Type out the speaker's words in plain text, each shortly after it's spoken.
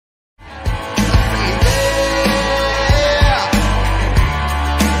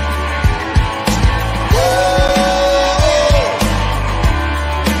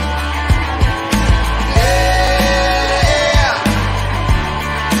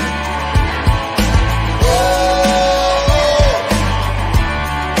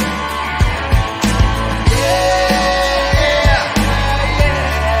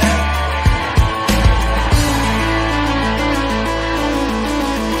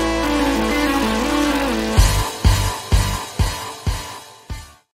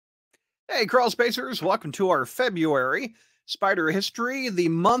Hey, Crawl Spacers, welcome to our February Spider History, the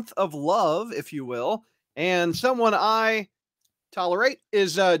month of love, if you will. And someone I tolerate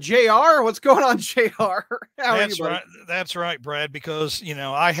is JR. What's going on, JR? How are you, That's buddy? right. That's right, Brad, because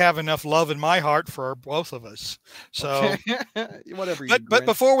I have enough love in my heart for both of us. Okay. So, Whatever, you but Grinch.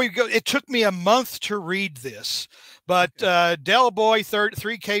 before we go, it took me a month to read this. But Okay. Del Boy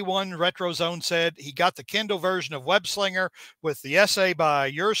 3K1 Retro Zone said he got the Kindle version of Web Slinger with the essay by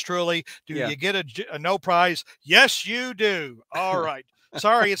yours truly. Do Yeah. you get a no prize? Yes, you do. All right.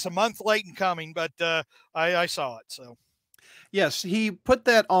 Sorry, it's a month late in coming, but I saw it. So Yes, he put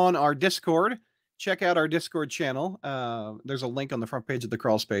that on our Discord. Check out our Discord channel. There's a link on the front page of the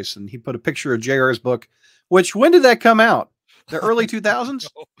Crawl Space, and he put a picture of JR's book, which, when did that come out? The early 2000s?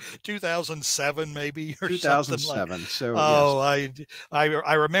 2007 maybe or something like. 2007. So, yes. Oh, I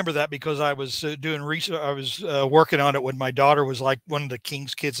remember that because I was doing research. I was working on it when my daughter was like one of the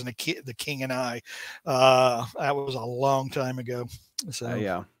King's kids and the King and I. That was a long time ago. So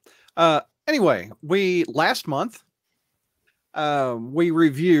Yeah. Anyway, last month we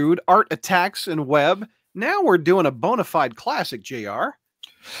reviewed Art Attacks and Web. Now we're doing a bona fide classic, JR.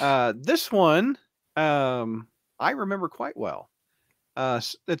 This one I remember quite well.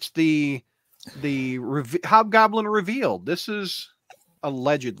 It's the Hobgoblin Revealed. This is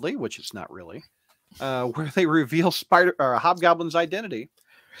allegedly, which it's not really, where they reveal Hobgoblin's identity,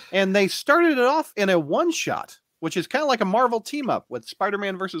 and they started it off in a one shot, which is kind of like a Marvel team up with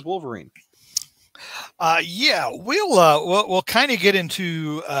Spider-Man versus Wolverine. yeah, we'll kind of get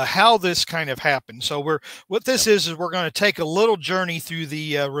into how this kind of happened. So what this is we're going to take a little journey through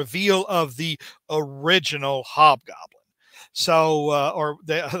the reveal of the original Hobgoblin. So, or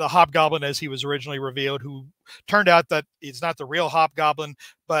the Hobgoblin as he was originally revealed, who turned out that it's not the real Hobgoblin,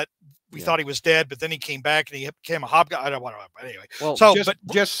 but we thought he was dead, but then he came back and he became a Hobgoblin. I don't want to, but anyway. Well, so,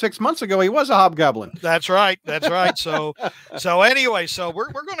 just 6 months ago, he was a Hobgoblin. That's right. That's right. So anyway, so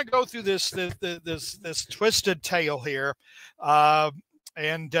we're going to go through this twisted tale here.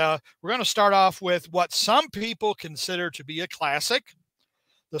 And we're going to start off with what some people consider to be a classic,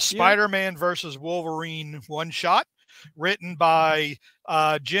 the Spider-Man versus Wolverine one shot, written by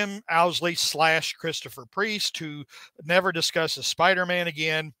Jim Owsley / Christopher Priest, who never discusses Spider-Man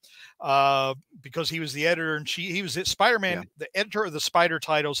again because he was the editor and he was Spider-Man, the editor of the Spider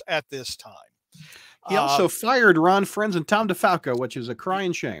titles at this time. He also fired Ron Frenz and Tom DeFalco, which is a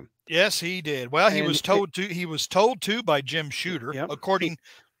crying shame. Yes, he did. Well, he was told to by Jim Shooter, according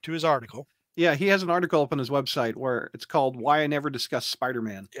to his article. Yeah, he has an article up on his website where it's called "Why I Never Discussed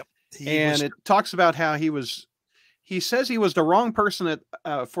Spider-Man." Yep, it talks about how he says he was the wrong person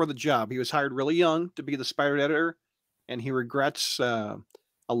for the job. He was hired really young to be the Spider editor, and he regrets a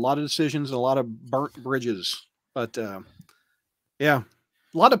lot of decisions and a lot of burnt bridges. But yeah,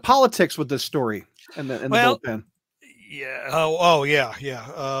 a lot of politics with this story in the bullpen. Yeah. Oh yeah.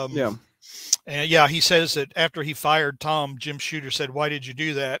 Yeah. And yeah, he says that after he fired Tom, Jim Shooter said, "Why did you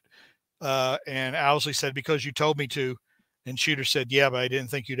do that?" And Owsley said, "Because you told me to." And Shooter said, "Yeah, but I didn't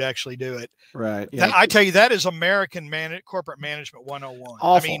think you'd actually do it." Right. Yeah. I tell you, that is American corporate management 101.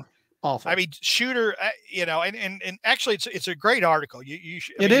 Awful. Awful. I mean, Shooter, and actually, it's a great article. You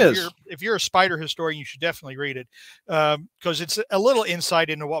should. If you're a Spider historian, you should definitely read it because it's a little insight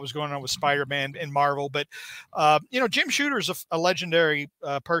into what was going on with Spider-Man in Marvel. But Jim Shooter is a legendary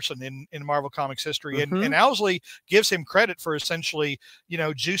person in Marvel Comics history, and Owsley gives him credit for essentially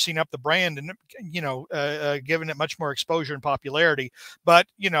juicing up the brand and giving it much more exposure and popularity. But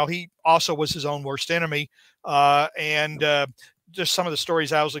he also was his own worst enemy, and just some of the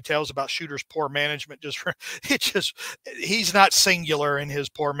stories Owsley tells about Shooter's poor management. He's not singular in his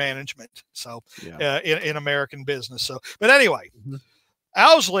poor management. So in American business. So, but anyway,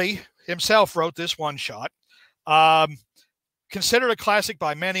 Owsley himself wrote this one shot, considered a classic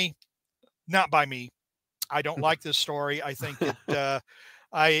by many, not by me. I don't like this story. I think that,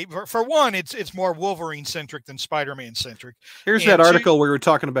 for one, it's more Wolverine centric than Spider-Man centric. Here's that article we were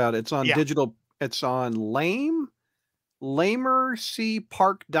talking about. It's on digital. It's on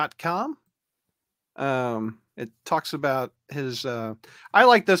lamercpark.com. It talks about his I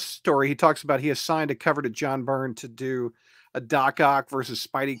like this story. He talks about he assigned a cover to John Byrne to do a Doc Ock versus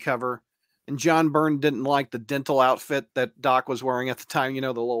Spidey cover, and John Byrne didn't like the dental outfit that Doc was wearing at the time, the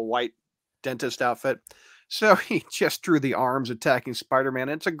little white dentist outfit. So he just drew the arms attacking Spider-Man.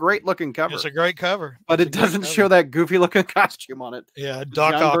 It's a great looking cover. It's a great cover. But it doesn't show that goofy looking costume on it. Yeah,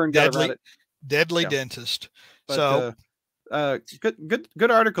 Doc Ock, deadly dentist. But, so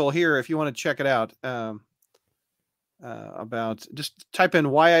good article here if you want to check it out. About, just type in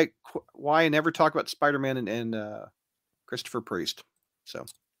why I never talk about Spider-Man and Christopher Priest.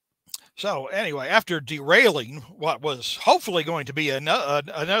 So anyway, after derailing what was hopefully going to be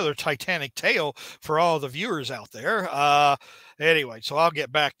another Titanic tale for all the viewers out there, anyway, so I'll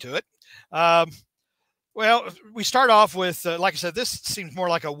get back to it. Well, we start off with, like I said, this seems more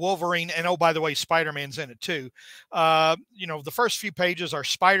like a Wolverine, and oh, by the way, Spider-Man's in it too. The first few pages are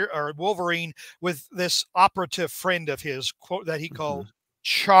Wolverine with this operative friend of his, quote, that he called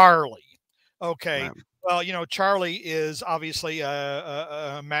Charlie. Okay. Right. Well, Charlie is obviously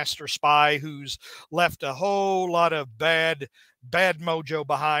a master spy who's left a whole lot of bad mojo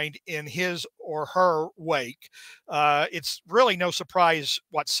behind in his or her wake. It's really no surprise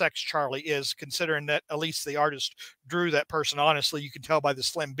what sex Charlie is, considering that at least the artist drew that person honestly. You can tell by the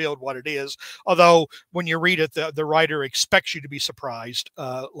slim build what it is. Although when you read it, the writer expects you to be surprised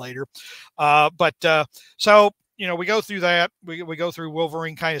later. So we go through that. We go through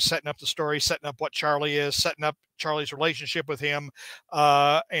Wolverine kind of setting up the story, setting up what Charlie is, setting up Charlie's relationship with him,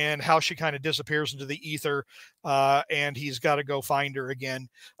 and how she kind of disappears into the ether, and he's got to go find her again.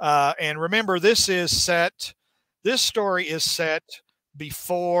 And remember, this story is set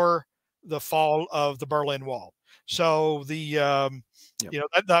before the fall of the Berlin Wall. So it's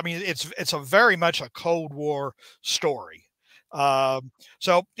a very much a Cold War story.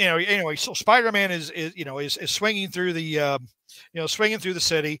 So Spider-Man is swinging through the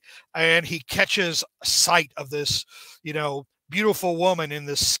city, and he catches sight of this beautiful woman in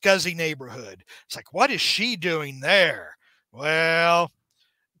this scuzzy neighborhood. It's like, what is she doing there? Well,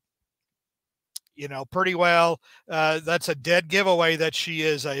 pretty well, that's a dead giveaway that she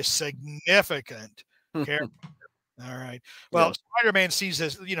is a significant character. All right. Well, yeah. Spider-Man sees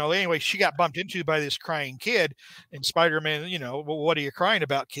this, anyway, she got bumped into by this crying kid, and Spider-Man, well, what are you crying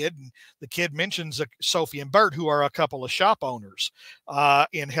about, kid? And the kid mentions Sophie and Bert, who are a couple of shop owners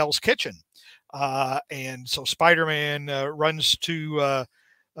in Hell's Kitchen. And so Spider-Man runs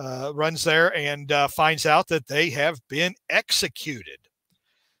there and finds out that they have been executed,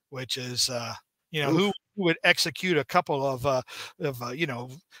 which is, who would execute a couple of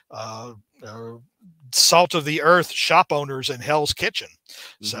salt of the earth shop owners in Hell's Kitchen.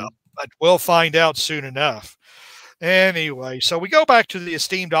 So, but we'll find out soon enough. Anyway, so we go back to the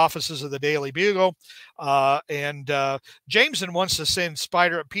esteemed offices of the Daily Bugle, and Jameson wants to send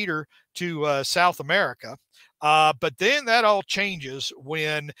Peter to South America, but then that all changes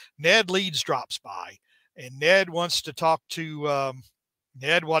when Ned Leeds drops by, and Ned wants to talk to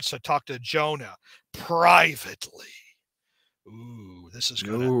Jonah privately. Ooh, this is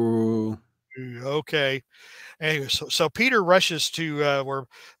gonna. Okay. Anyway, so Peter rushes to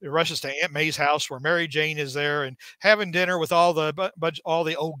Aunt May's house, where Mary Jane is there, and having dinner with all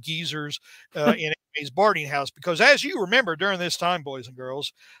the old geezers in Aunt May's boarding house. Because as you remember, during this time, boys and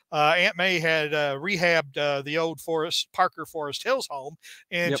girls, Aunt May had rehabbed the old Parker Forest Hills home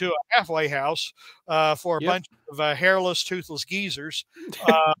into a halfway house for a bunch of hairless, toothless geezers,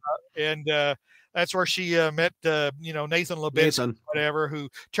 and that's where she met, Nathan Levinson, whatever, who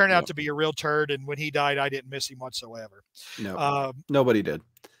turned out to be a real turd. And when he died, I didn't miss him whatsoever. No, nobody did.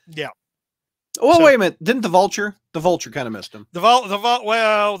 Yeah. Well, wait a minute. Didn't the Vulture? The Vulture kind of missed him. The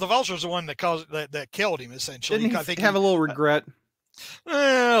Vulture's the one that killed him, essentially. Didn't he I think have a little regret?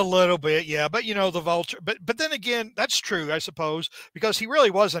 A little bit, yeah. But the Vulture. But then again, that's true, I suppose, because he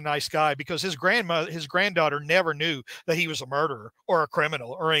really was a nice guy. Because his granddaughter never knew that he was a murderer or a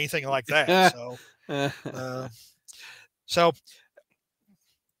criminal or anything like that. So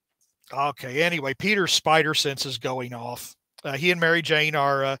okay. Anyway, Peter's spider sense is going off. He and Mary Jane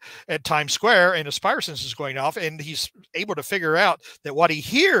are at Times Square, and his spider sense is going off, and he's able to figure out that what he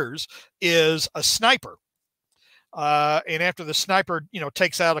hears is a sniper. And after the sniper,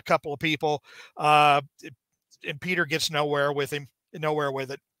 takes out a couple of people, and Peter gets nowhere with it.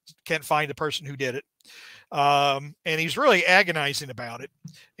 Can't find the person who did it. And he's really agonizing about it.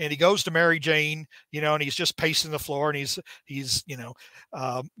 And he goes to Mary Jane, and he's just pacing the floor, and he's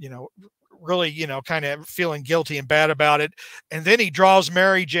really, kind of feeling guilty and bad about it. And then he draws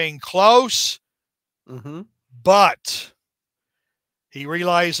Mary Jane close, but he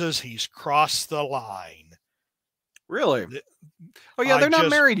realizes he's crossed the line. Really? Oh, yeah, they're not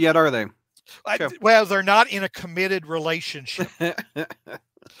married yet, are they? Well, they're not in a committed relationship.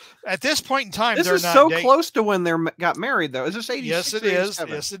 At this point in time, this is so close to when they got married, though. Is this 86? Yes, it is.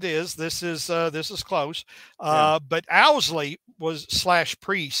 Yes, it is. This is close. But Owsley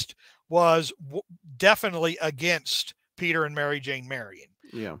 /priest was definitely against Peter and Mary Jane marrying.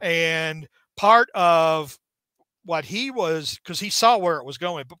 Yeah, and part of what he was, because he saw where it was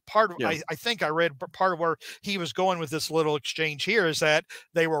going, but part of I think I read part of where he was going with this little exchange here is that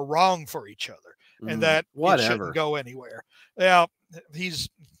they were wrong for each other, and that it shouldn't go anywhere. Now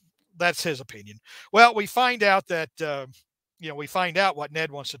that's his opinion. Well, we find out that we find out what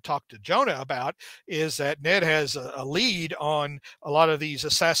Ned wants to talk to Jonah about is that Ned has a lead on a lot of these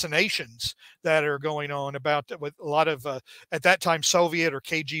assassinations that are going on with a lot of, at that time, Soviet or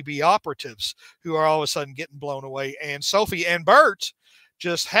KGB operatives who are all of a sudden getting blown away. And Sophie and Bert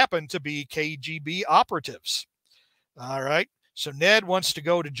just happen to be KGB operatives. All right. So Ned wants to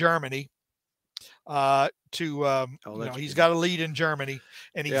go to Germany he's got a lead in Germany,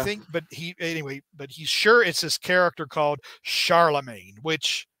 and but he's sure it's this character called Charlemagne,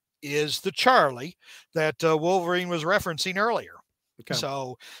 which is the Charlie that Wolverine was referencing earlier. Okay.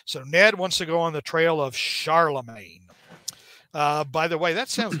 So Ned wants to go on the trail of Charlemagne. By the way, that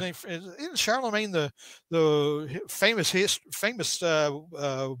sounds isn't Charlemagne the famous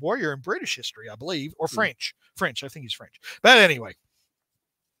warrior in British history, I believe, or French? I think he's French. But anyway,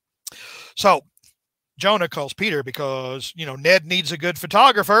 so Jonah calls Peter because, Ned needs a good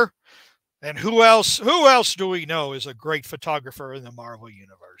photographer. And who else do we know is a great photographer in the Marvel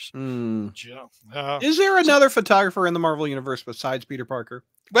Universe? Is there another photographer in the Marvel Universe besides Peter Parker?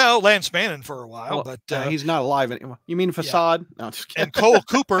 Well, Lance Mannon for a while, but he's not alive anymore. You mean Facade? Yeah. No, just kidding. And Cole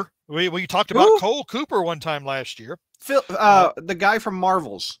Cooper. We talked about Cole Cooper one time last year. Phil, the guy from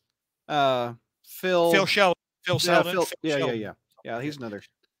Marvels. Phil Sheldon. Yeah, he's another.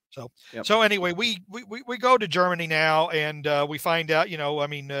 So anyway, we go to Germany now, and we find out,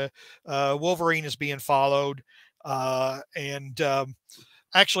 Wolverine is being followed, and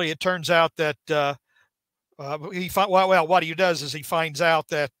actually it turns out that what he does is he finds out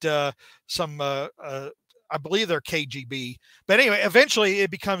that some I believe they're KGB, but anyway, eventually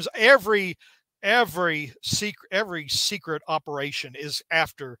it becomes every secret operation is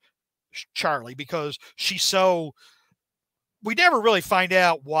after Charlie because she's so. We never really find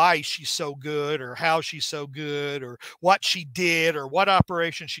out why she's so good or how she's so good or what she did or what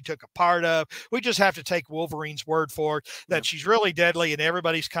operation she took a part of. We just have to take Wolverine's word for it that she's really deadly and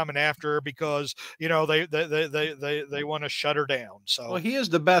everybody's coming after her because, they want to shut her down. So he is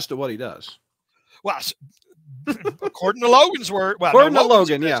the best at what he does. Well, according to Logan's word, according to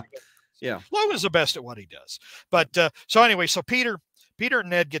Logan, yeah. Logan's the best at what he does. But so anyway, so Peter and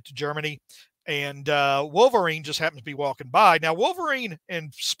Ned get to Germany. And Wolverine just happens to be walking by. Now, Wolverine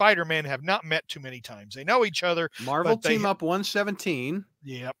and Spider-Man have not met too many times. They know each other. Marvel Team Up 117.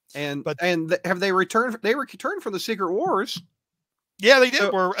 Yep. And have they returned? They returned from the Secret Wars. Yeah, they did.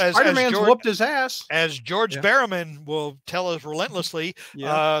 So Spider-Man's whooped his ass. As George Barrowman will tell us relentlessly,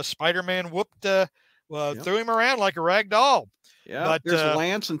 Spider-Man whooped, threw him around like a rag doll. Yeah, but there's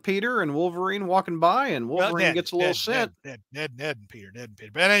Lance and Peter and Wolverine walking by, and Wolverine gets a little scent. Ned and Peter.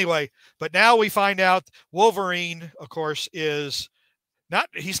 But anyway, but now we find out Wolverine, of course, he's not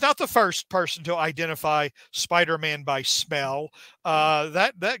the first person to identify Spider-Man by smell.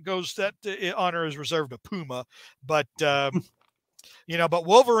 That honor is reserved to Puma, but but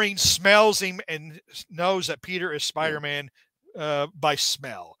Wolverine smells him and knows that Peter is Spider-Man by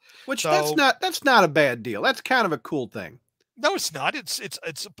smell. Which that's not a bad deal. That's kind of a cool thing. No, it's not.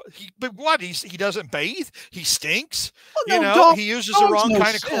 But what? He doesn't bathe. He stinks. Well, he uses the wrong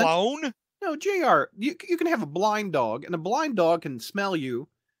kind of cologne. No, JR, you can have a blind dog, and a blind dog can smell you.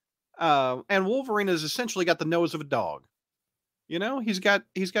 And Wolverine has essentially got the nose of a dog. He's got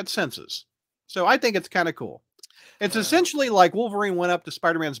senses. So I think it's kind of cool. It's essentially like Wolverine went up to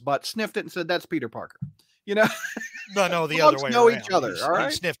Spider-Man's butt, sniffed it, and said, "That's Peter Parker." No, the other way know around. Each other. All right.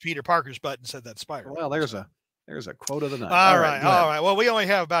 He sniffed Peter Parker's butt and said, "That's Spider." Well, there's a quote of the night. All right. Well, we only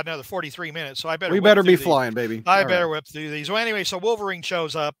have about another 43 minutes, so I better. We better be flying, baby. I better whip through these. Well, anyway, so Wolverine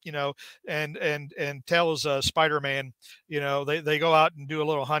shows up, and tells Spider-Man, they go out and do a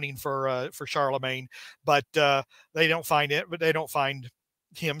little hunting for Charlemagne, but they don't find it. But they don't find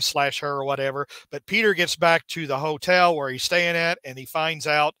him / her or whatever. But Peter gets back to the hotel where he's staying at, and he finds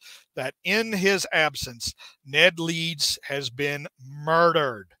out that in his absence, Ned Leeds has been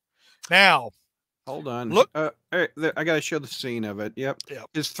murdered. Now. Hold on. Look, I got to show the scene of it. Yep.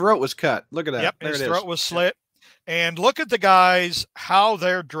 His throat was cut. Look at that. Yep. His throat was slit. And look at the guys, how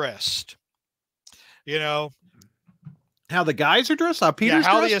they're dressed. How the guys are dressed? How Peter's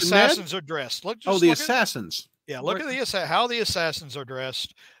how dressed? The assassins are dressed. The assassins. Look at how the assassins are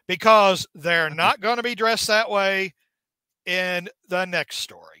dressed, because they're not going to be dressed that way in the next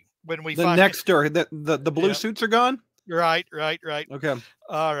story. When we find next story, the blue suits are gone. Right. Okay.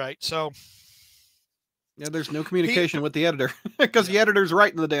 All right. So. Yeah, there's no communication with the editor because the editor's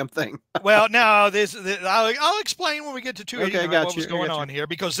writing the damn thing. Well, no, I'll explain when we get to 289 okay, what was going on here,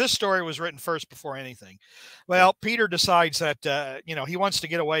 because this story was written first before anything. Well, Peter decides that he wants to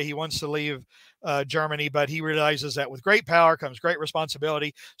get away. He wants to leave Germany, but he realizes that with great power comes great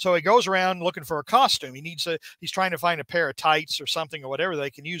responsibility. So he goes around looking for a costume. He's trying to find a pair of tights or something or whatever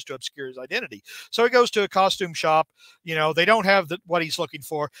they can use to obscure his identity. So he goes to a costume shop. They don't have what he's looking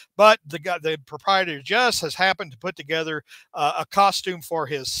for, but the proprietor just has happened to put together a costume for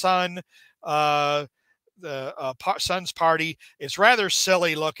his son. Son's party. It's rather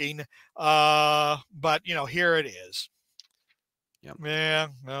silly looking, but here it is. Yep. Yeah.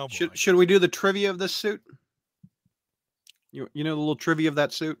 Oh, should we do the trivia of this suit? You know the little trivia of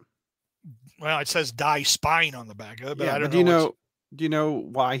that suit? Well, it says Die Spine on the back of it, but I don't know. Do you know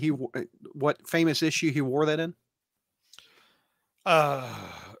why what famous issue he wore that in?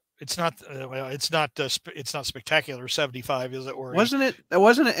 It's not. It's not Spectacular 75, is it? Or wasn't it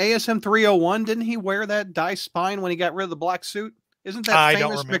ASM 301? Didn't he wear that Die Spine when he got rid of the black suit? Isn't that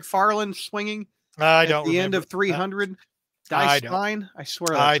famous McFarlane swinging? I don't the remember. End of 300. Die Spine. I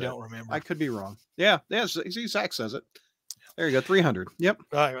swear. I don't remember. I could be wrong. Yeah. Zach says it. There you go. 300. Yep.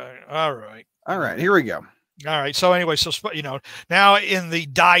 All right. Here we go. All right. So anyway, now in the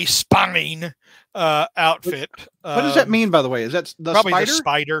Die Spine outfit. What does that mean, by the way? Is that probably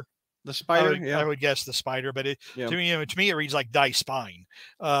spider? The spider? The spider. I would guess the spider, but to me it reads like Die Spine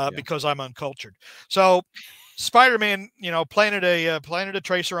because I'm uncultured. So Spider-Man, planted a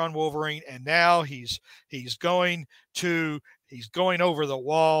tracer on Wolverine, and now he's going over the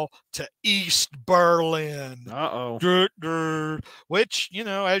wall to East Berlin. Which,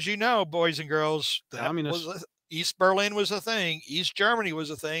 as you know, boys and girls, East Berlin was a thing. East Germany was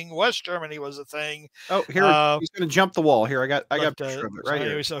a thing. West Germany was a thing. Oh, here he's going to jump the wall. Here, I got a picture of it right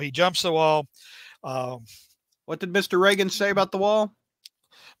here. So he jumps the wall. What did Mr. Reagan say about the wall?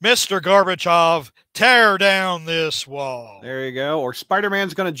 Mr. Gorbachev, tear down this wall. There you go. Or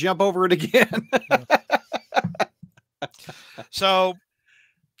Spider-Man's going to jump over it again. So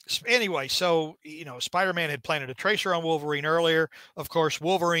anyway, Spider-Man had planted a tracer on Wolverine earlier. Of course,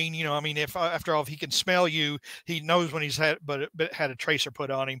 Wolverine, if after all, if he can smell you, he knows when he's had a tracer put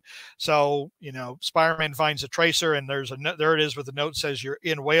on him. So, Spider-Man finds a tracer, and there it is with the note says, "You're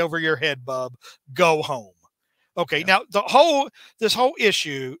in way over your head, bub. Go home." Okay. Yeah. Now this whole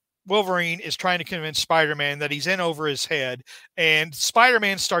issue, Wolverine is trying to convince Spider-Man that he's in over his head, and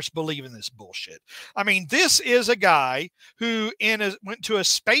Spider-Man starts believing this bullshit. I mean, this is a guy who went to a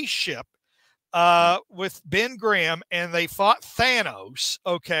spaceship with Ben Grimm, and they fought Thanos.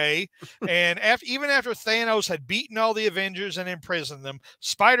 Okay. And even after Thanos had beaten all the Avengers and imprisoned them,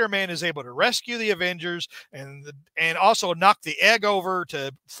 Spider-Man is able to rescue the Avengers and also knock the egg over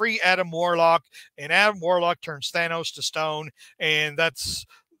to free Adam Warlock, and Adam Warlock turns Thanos to stone. And that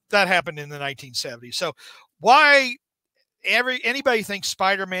happened in the 1970s. So why anybody thinks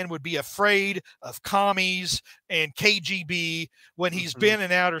Spider-Man would be afraid of commies and KGB when he's been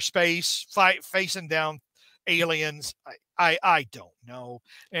in outer space facing down aliens? I don't know.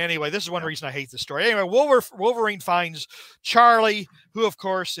 Anyway, this is one reason I hate this story. Anyway, Wolverine finds Charlie, who of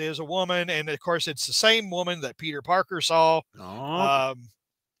course is a woman, and of course it's the same woman that Peter Parker saw on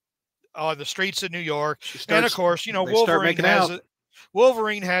the streets of New York. And of course,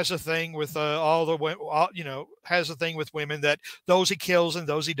 Wolverine has a thing with has a thing with women, that those he kills and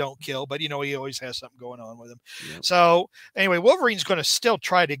those he don't kill, but he always has something going on with him. Yep. So anyway, Wolverine's going to still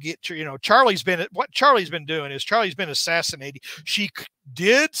try to get to, Charlie's been assassinated. She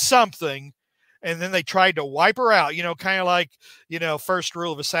did something, and then they tried to wipe her out, kind of like, first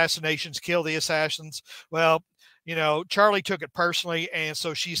rule of assassinations, kill the assassins. Well, Charlie took it personally, and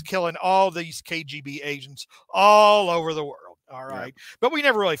so she's killing all these KGB agents all over the world. All right. Yeah. But we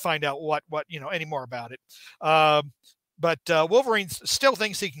never really find out what any more about it. But Wolverine still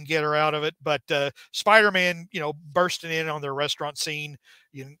thinks he can get her out of it. But Spider-Man, bursting in on their restaurant scene,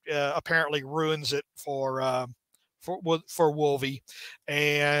 apparently ruins it for Wolvie.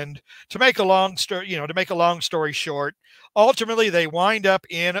 And to make a long story short, ultimately they wind up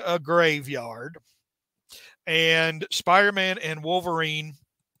in a graveyard, and Spider-Man and Wolverine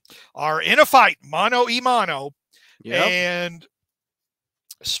are in a fight, mano a mano. Yep. And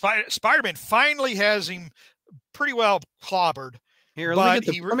Spider-Man finally has him pretty well clobbered. Here, let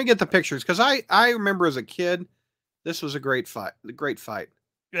me get the pictures, because I remember as a kid, this was a great fight.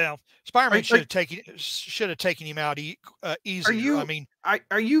 Yeah, Spider-Man should have taken him out easier. I mean,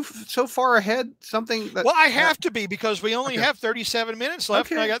 are you so far ahead? Something that, well, I have to be because we only have 37 minutes left,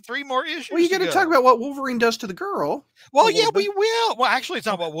 and I got 3 more issues. Well, you got to talk about what Wolverine does to the girl. Well, yeah, we will. Well, actually, it's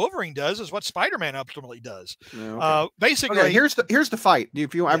not what Wolverine does; it's what Spider-Man ultimately does. Basically, here's the fight.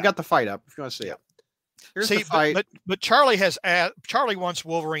 If you, I've got the fight up. If you want to see it, here's the fight. But Charlie wants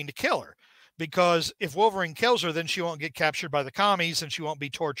Wolverine to kill her. Because if Wolverine kills her, then she won't get captured by the commies and she won't be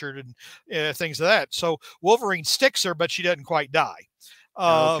tortured and things of that. So Wolverine sticks her, but she doesn't quite die.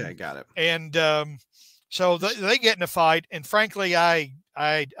 Okay, got it. And so they get in a fight. And frankly, I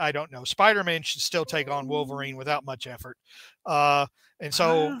don't know. Spider-Man should still take on Wolverine without much effort. And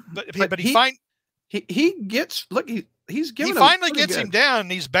so, but he gets he's giving. He finally gets him down.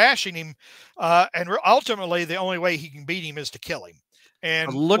 And he's bashing him, and ultimately, the only way he can beat him is to kill him.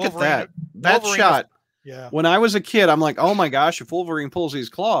 And look at that shot. When I was a kid, I'm like, oh my gosh, if Wolverine pulls these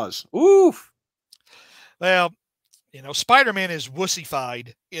claws, oof. Well, Spider-Man is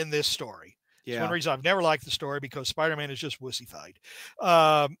wussified in this story. Yeah. It's one reason I've never liked the story, because Spider-Man is just wussified.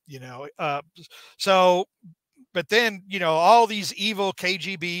 So, but then, all these evil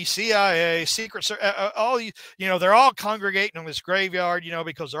KGB, CIA, Secret Service, all these, they're all congregating on this graveyard,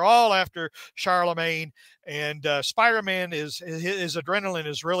 because they're all after Charlemagne. And Spider-Man his adrenaline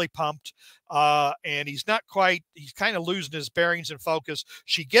is really pumped. And he's kind of losing his bearings and focus.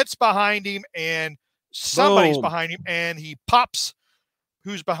 She gets behind him and somebody's behind him, and he pops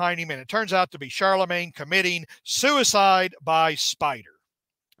who's behind him. And it turns out to be Charlemagne committing suicide by spider.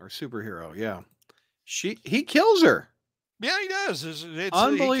 Our superhero. Yeah. He kills her. Yeah, he does. It's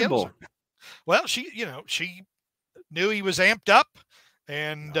unbelievable. Well, she knew he was amped up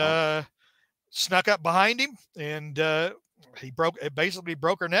and snuck up behind him, and he basically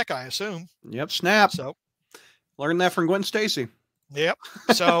broke her neck, I assume. Yep, snap. So learned that from Gwen Stacy. Yep.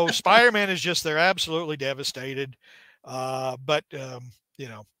 So Spider-Man is just they're absolutely devastated. But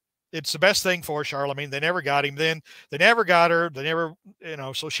it's the best thing for Charlemagne. They never got him. Then they never got her. They never,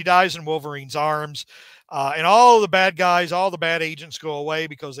 so she dies in Wolverine's arms. And all the bad guys, all the bad agents go away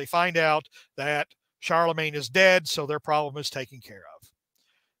because they find out that Charlemagne is dead. So their problem is taken care of,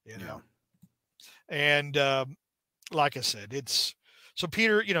 And like I said, so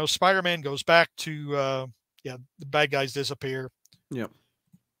Peter, Spider-Man goes back to, the bad guys disappear. Yep.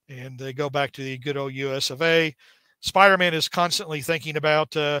 And they go back to the good old US of A. Spider-Man is constantly thinking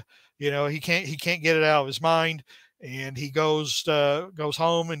about, he can't get it out of his mind, and he goes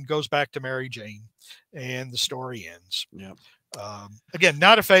home and goes back to Mary Jane, and the story ends. Yeah. Again,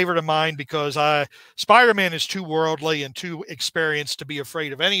 not a favorite of mine because Spider-Man is too worldly and too experienced to be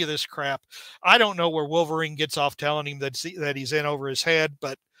afraid of any of this crap. I don't know where Wolverine gets off telling him that he's in over his head,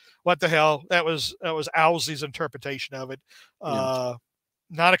 but what the hell? That was Owsley's interpretation of it.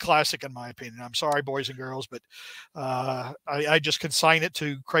 Not a classic in my opinion. I'm sorry, boys and girls, but I just consign it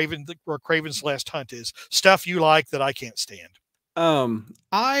to Craven, where Craven's Last Hunt is. Stuff you like that I can't stand.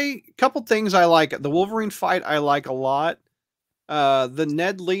 Couple things I like. The Wolverine fight I like a lot. The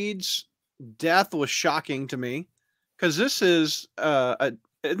Ned Leeds death was shocking to me because this is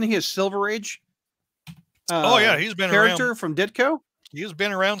isn't he a Silver Age? He's been character around from Ditko. He's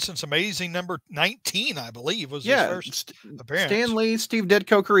been around since Amazing number 19, I believe, was his first appearance. Stan Lee, Steve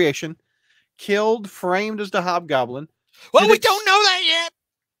Ditko creation, killed, framed as the Hobgoblin. Well, we don't know that yet.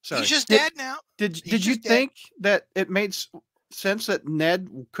 Sorry. He's just dead now. Did you think that it made sense that Ned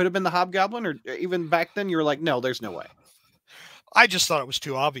could have been the Hobgoblin, or even back then you were like, no, there's no way? I just thought it was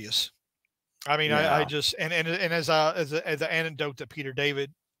too obvious. I mean, I just and as an anecdote that Peter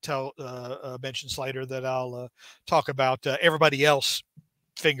David mentions later that I'll talk about, everybody else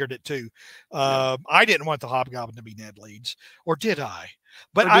fingered it too. I didn't want the Hobgoblin to be Ned Leeds, or did I?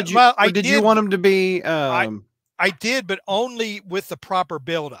 But did you want him to be? I did, but only with the proper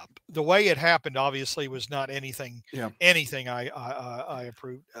buildup. The way it happened, obviously, was not anything I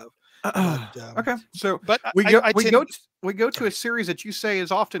approved of. Okay, so but we go to a series that you say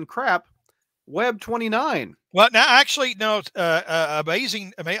is often crap. Web 29. Well, now actually, no.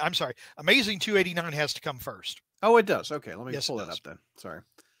 Amazing 289 has to come first. Oh, it does. Okay, let me pull that up then. Sorry.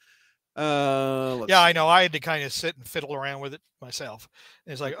 I know. I had to kind of sit and fiddle around with it myself.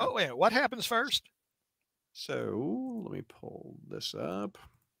 And it's like, oh, wait, what happens first? So let me pull this up.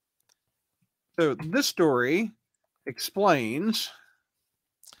 So this story explains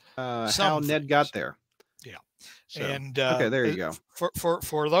how Ned got there. Yeah. So, and okay, there you go.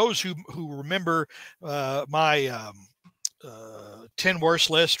 For those who remember my 10 worst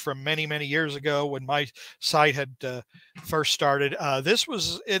list from many years ago when my site had first started, this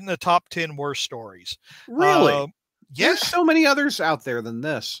was in the top 10 worst stories. Really? Yeah. There's so many others out there than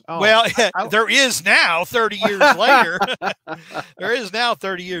this. Oh, well, there is now 30 years later. There is now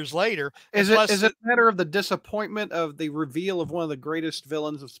 30 years later. Is it a matter of the disappointment of the reveal of one of the greatest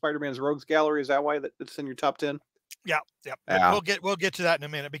villains of Spider-Man's Rogues Gallery? Is that why it's in your top 10? Yeah. We'll get to that in a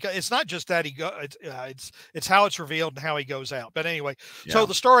minute, because it's not just that it's how it's revealed and how he goes out. But anyway, so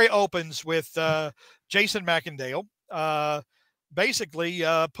the story opens with Jason McIndale basically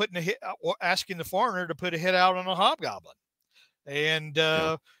putting a hit, asking the Foreigner to put a hit out on a Hobgoblin, and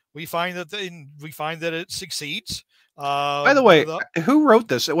we find that it succeeds. By the way, who wrote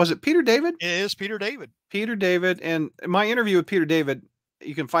this? Was it Peter David? It is Peter David. Peter David, and my interview with Peter David,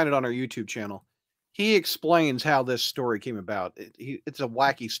 you can find it on our YouTube channel. He explains how this story came about. It's a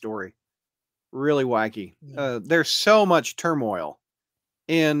wacky story, really wacky. There's so much turmoil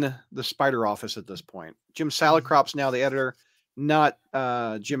in the Spider office at this point. Jim Salicrop's now the editor, not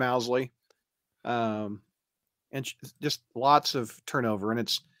Jim Owsley, and just lots of turnover. And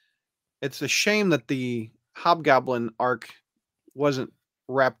it's a shame that the Hobgoblin arc wasn't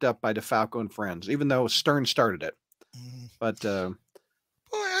wrapped up by DeFalco and friends, even though Stern started it. But boy,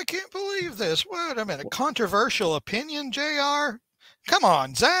 I can't believe this. Wait a minute. Controversial opinion, JR? Come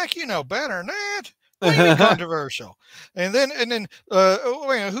on, Zach, you know better than that. What do you mean controversial? And then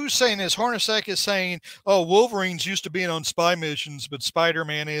who's saying this? Hornacek is saying, oh, Wolverine's used to being on spy missions, but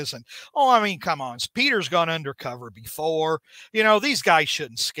Spider-Man isn't. Oh, I mean, come on. Peter's gone undercover before. You know, these guys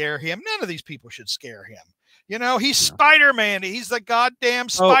shouldn't scare him. None of these people should scare him. You know, he's Spider-Man. He's the goddamn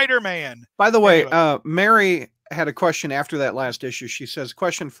Spider-Man. By the way, Mary had a question after that last issue. She says,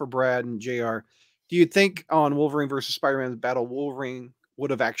 question for Brad and JR. Do you think on Wolverine versus Spider-Man battle, Wolverine would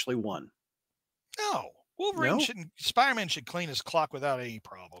have actually won? No. Spider-Man should clean his clock without any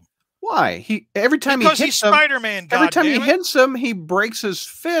problem. Why? Every time he hits Spider-Man. Every time he hits him, he breaks his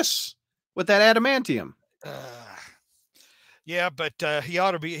fists with that adamantium. Yeah, but he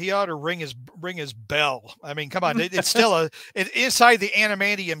ought to ring his bell. I mean, come on, it's still inside the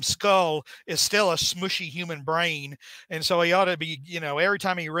adamantium skull is still a smushy human brain, and so he ought to be, every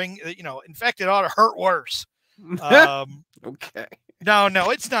time he in fact, it ought to hurt worse. Okay. No,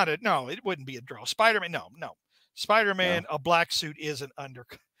 it's not it wouldn't be a draw. Spider-Man, no. Spider-Man, a black suit isn't under.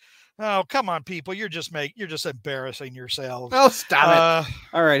 Oh, come on, people! You're just embarrassing yourselves. Oh, stop it!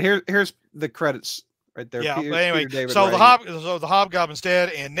 All right, here's the credits. Right there. Yeah. But anyway, so the Hobgoblin's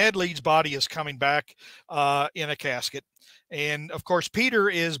dead, and Ned Leeds' body is coming back in a casket. And of course, Peter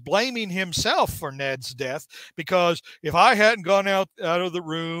is blaming himself for Ned's death, because if I hadn't gone out of the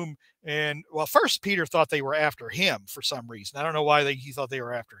room, and first Peter thought they were after him for some reason. I don't know why he thought they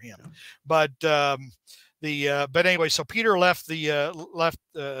were after him, but but anyway, so Peter left the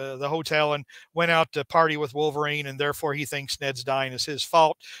hotel and went out to party with Wolverine, and therefore he thinks Ned's dying is his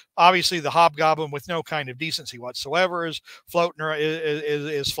fault. Obviously, the Hobgoblin, with no kind of decency whatsoever, is floating or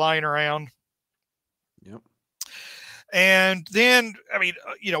is flying around. Yep. And then, I mean,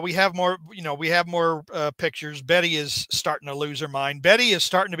 we have more pictures. Betty is starting to lose her mind. Betty is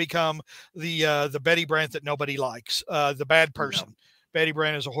starting to become the Betty Brant that nobody likes, the bad person. Yeah. Betty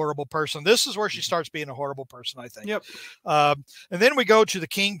Brant is a horrible person. This is where she starts being a horrible person, I think. Yep. And then we go to the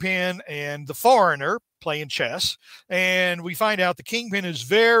Kingpin and the Foreigner playing chess, and we find out the Kingpin is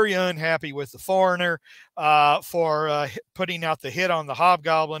very unhappy with the Foreigner for putting out the hit on the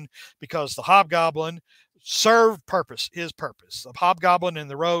Hobgoblin, because the Hobgoblin served his purpose. The Hobgoblin and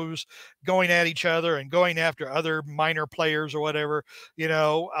the Rose going at each other and going after other minor players or whatever,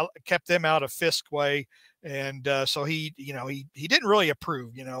 kept them out of Fisk way. And so he didn't really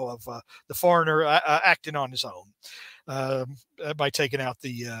approve, of the Foreigner acting on his own by taking out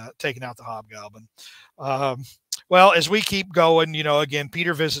the Hobgoblin. Well, as we keep going, again,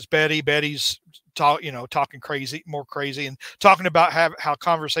 Peter visits Betty. Betty's talking more crazy, and talking about how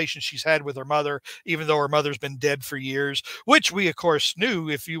conversations she's had with her mother, even though her mother's been dead for years, which we of course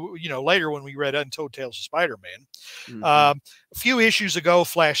knew if later when we read Untold Tales of Spider-Man. Mm-hmm. A few issues ago,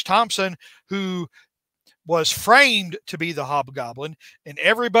 Flash Thompson, who was framed to be the Hobgoblin, and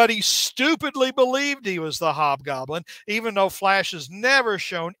everybody stupidly believed he was the Hobgoblin, even though Flash has never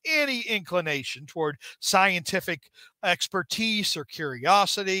shown any inclination toward scientific expertise or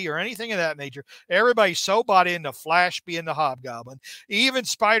curiosity or anything of that nature. Everybody so bought into Flash being the Hobgoblin. Even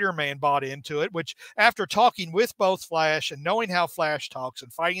Spider-Man bought into it, which, after talking with both Flash and knowing how Flash talks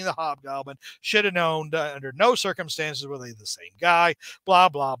and fighting the Hobgoblin, should have known under no circumstances were they the same guy, blah,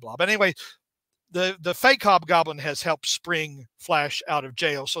 blah, blah. But anyway, the fake Hobgoblin has helped spring Flash out of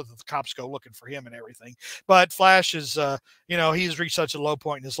jail so that the cops go looking for him and everything. But Flash is, he's reached such a low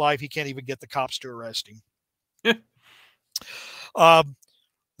point in his life, he can't even get the cops to arrest him.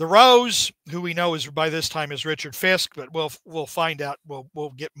 The The Rose, who we know is by this time is Richard Fisk, but we'll find out.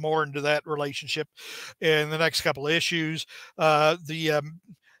 We'll get more into that relationship in the next couple of issues. The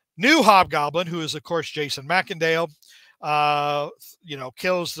new Hobgoblin, who is of course Jason Macendale,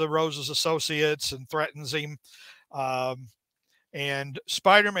 kills the Rose's associates and threatens him. And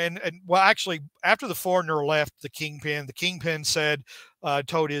Spider-Man, and well, actually, after the foreigner left, the Kingpin said,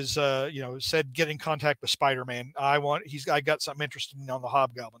 said, get in contact with Spider-Man. I got something interesting on the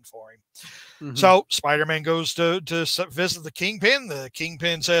Hobgoblin for him. Mm-hmm. So Spider-Man goes to visit the Kingpin. The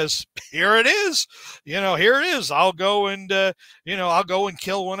Kingpin says, here it is. Here it is. I'll go and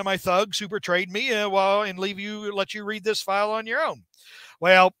kill one of my thugs who betrayed me and let you read this file on your own.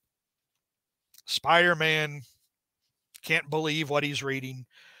 Well, Spider-Man can't believe what he's reading.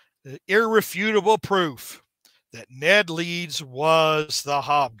 The irrefutable proof that Ned Leeds was the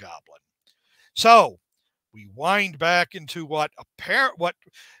Hobgoblin. So we wind back into what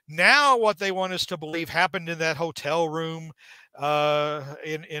they want us to believe happened in that hotel room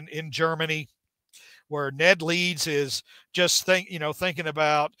in Germany, where Ned Leeds is just thinking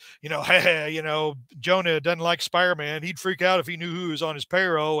about, Jonah doesn't like Spider-Man. He'd freak out if he knew who was on his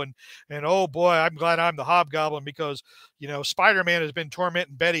payroll. And oh boy, I'm glad I'm the Hobgoblin because, Spider-Man has been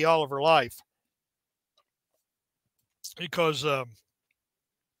tormenting Betty all of her life. Because,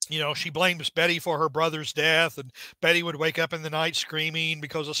 she blames Betty for her brother's death, and Betty would wake up in the night screaming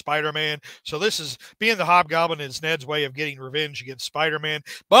because of Spider-Man. So this is being the Hobgoblin is Ned's way of getting revenge against Spider-Man.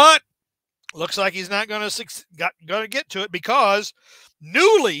 But looks like he's not going to get to it because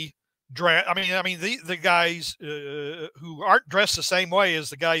newly dressed. The guys who aren't dressed the same way as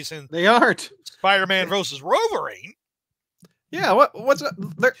the guys in Spider-Man versus Wolverine. Yeah, what's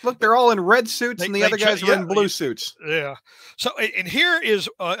they're all in red suits and the other guys are in blue suits. Yeah. So, and here is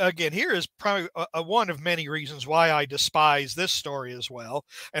probably one of many reasons why I despise this story as well.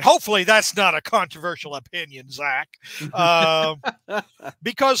 And hopefully that's not a controversial opinion, Zach.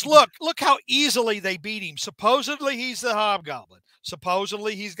 Because look how easily they beat him. Supposedly he's the Hobgoblin.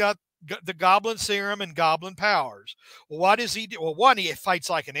 Supposedly he's got the Goblin Serum and Goblin powers. Well, what does he do? Well, one, he fights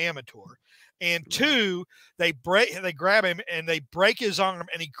like an amateur. And two, they grab him and they break his arm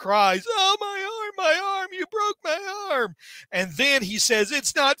and he cries, "Oh, my arm, you broke my arm." And then he says,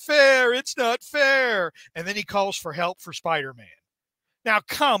 "It's not fair. It's not fair." And then he calls for help for Spider-Man. Now,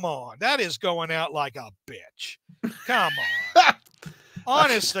 come on. That is going out like a bitch. Come on.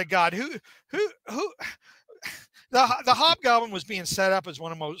 Honest to God, who the Hobgoblin was being set up as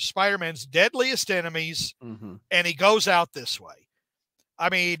one of Spider-Man's deadliest enemies, and he goes out this way.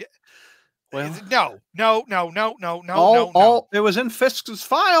 I mean, well, no. It was in Fisk's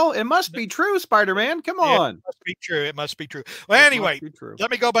file. It must be true, Spider-Man. Come on. It must be true. Well, anyway,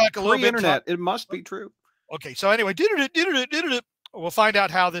 let me go back a little bit. Internet. It must be true. Okay, so anyway, we'll find out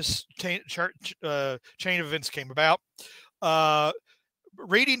how this chain of events came about.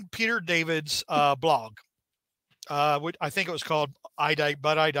 Reading Peter David's blog. I think it was called I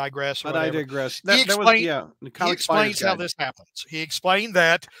Digress. But I Digress. He explains how this happens. He explained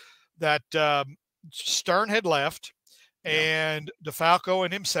that Stern had left, and DeFalco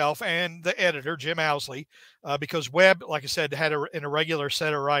and himself and the editor, Jim Owsley, because Webb, like I said, had an irregular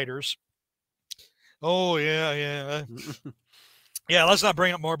set of writers. Oh, yeah. Yeah, let's not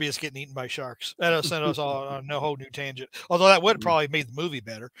bring up Morbius getting eaten by sharks. That'll send us all on a whole new tangent. Although that would probably made the movie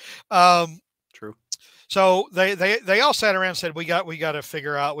better. True. So they all sat around and said, we got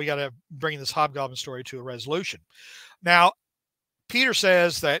to bring this Hobgoblin story to a resolution. Now, Peter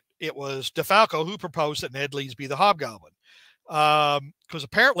says that it was DeFalco who proposed that Ned Leeds be the Hobgoblin. Because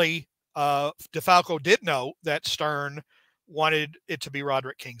apparently DeFalco did know that Stern wanted it to be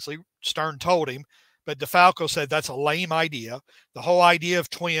Roderick Kingsley. Stern told him, but DeFalco said that's a lame idea. The whole idea of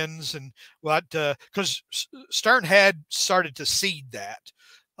twins and because Stern had started to seed that.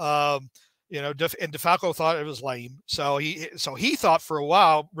 And DeFalco thought it was lame. So he thought for a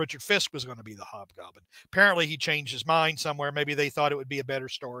while Richard Fisk was going to be the Hobgoblin. Apparently he changed his mind somewhere. Maybe they thought it would be a better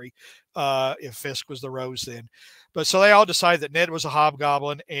story if Fisk was the Rose then. But so they all decided that Ned was a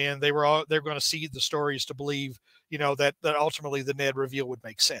Hobgoblin, and they're going to seed the stories to believe, that ultimately the Ned reveal would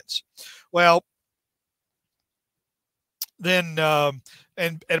make sense. Well, then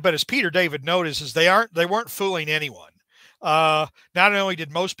but as Peter David notices, they weren't fooling anyone. Not only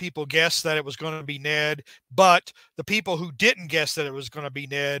did most people guess that it was going to be Ned, but the people who didn't guess that it was going to be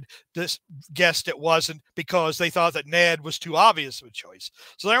Ned guessed it wasn't because they thought that Ned was too obvious of a choice.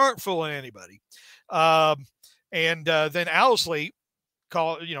 So they weren't fooling anybody. Then Owsley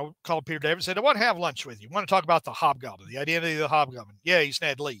called Peter David and said, "I want to have lunch with you. I want to talk about the Hobgoblin, the identity of the Hobgoblin." Yeah, he's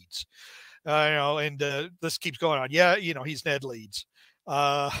Ned Leeds. This keeps going on. Yeah, he's Ned Leeds.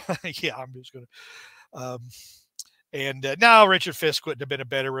 Yeah, I'm just gonna. And now Richard Fisk wouldn't have been a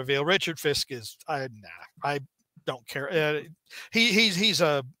better reveal. Richard Fisk is, I don't care. He's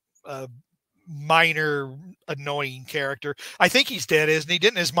a minor annoying character. I think he's dead, isn't he?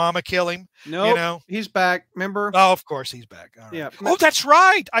 Didn't his mama kill him? No, you know, he's back. Remember? Oh, of course he's back. All right. Yeah. Oh, that's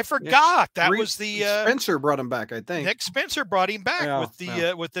right. I forgot. That was the Spencer brought him back. I think Nick Spencer brought him back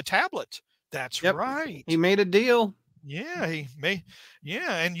with the tablet. That's right. He made a deal. Yeah, and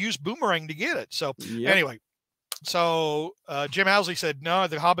used Boomerang to get it. So anyway. So Jim Owsley said, no,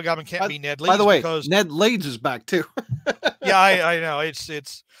 the Hobgoblin can't be Ned Leeds. By the way, because Ned Leeds is back too. Yeah, I know. It's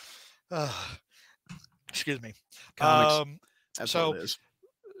excuse me. That's so what it is.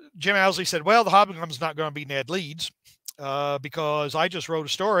 Jim Owsley said, well, the Hobgoblin's not going to be Ned Leeds because I just wrote a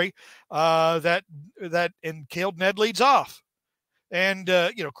story that killed Ned Leeds off. And,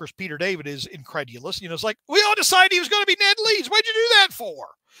 of course, Peter David is incredulous. It's like, we all decided he was going to be Ned Leeds. What'd you do that for?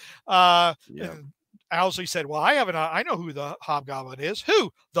 And Owsley said, well, I know who the Hobgoblin is.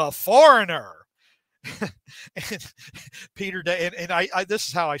 Who? The Foreigner. And Peter, and I this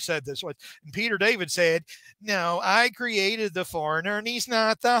is how I said this one. And Peter David said, no, I created the Foreigner and he's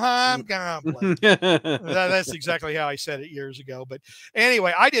not the Hobgoblin. That's exactly how I said it years ago. But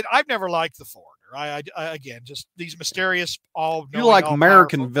anyway, I've never liked the Foreigner. I again, just these mysterious, you like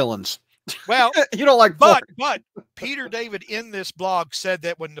American villains. Well, you don't like, but Peter David in this blog said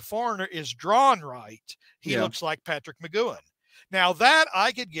that when the Foreigner is drawn right, he looks like Patrick McGoohan. Now that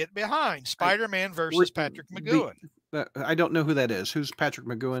I could get behind, Spider-Man versus Patrick McGoohan. I don't know who that is. Who's Patrick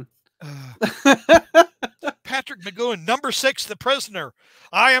McGoohan? Patrick McGoohan, number 6, the prisoner.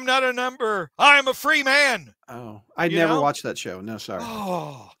 I am not a number. I am a free man. Oh, I never watched that show. No, sorry.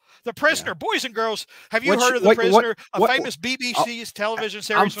 Oh, The Prisoner. Boys and girls, have you heard of The Prisoner? A famous BBC's television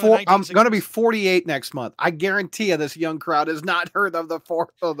series from the 1960s. I'm going to be 48 next month. I guarantee you this young crowd has not heard of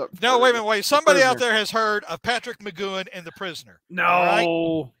No, wait a minute, wait. Somebody out there has heard of Patrick McGoohan and The Prisoner. No.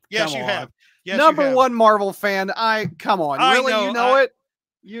 Right? Yes, you have. Yes, Number one Marvel fan. Come on. Really? You know it?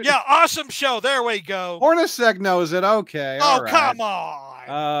 Yeah, awesome show. There we go. Hornacek knows it. Okay. Oh, come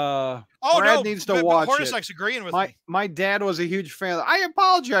on. Brad needs to watch it. Hornacek's agreeing with me. My dad was a huge fan. I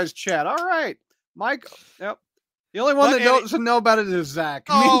apologize, Chad. All right. Mike. Yep. The only one that doesn't know about it is Zach.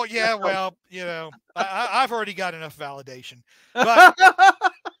 Oh, yeah. Well, I've already got enough validation. But,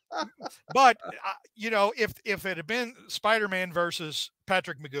 if it had been Spider-Man versus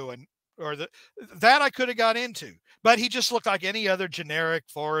Patrick McGoohan, that I could have got into, but he just looked like any other generic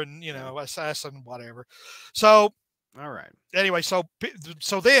foreign, assassin, whatever. So, all right. Anyway, so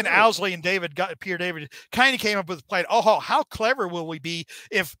then Owsley and Peter David kind of came up with a plan. Oh, how clever will we be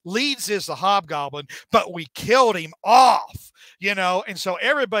if Leeds is the Hobgoblin, but we killed him off, And so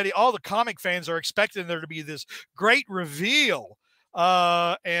all the comic fans are expecting there to be this great reveal.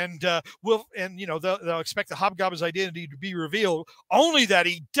 They'll expect the Hobgoblin's identity to be revealed, only that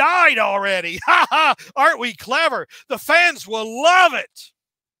he died already. Ha ha! Aren't we clever? The fans will love it.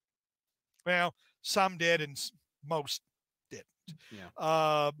 Well, some did and most didn't. Yeah.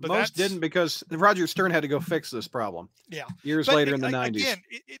 But most didn't because Roger Stern had to go fix this problem. Yeah. Years later in the 90s. Again,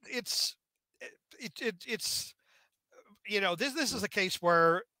 it's this is a case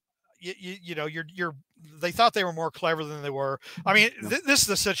where they thought they were more clever than they were. I mean, this is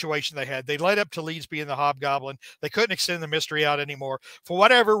the situation they had. They led up to Leeds being the Hobgoblin. They couldn't extend the mystery out anymore. For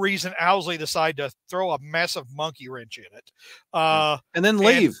whatever reason, Owsley decided to throw a massive monkey wrench in it. And then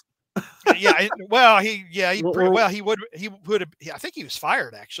leave. He would have. I think he was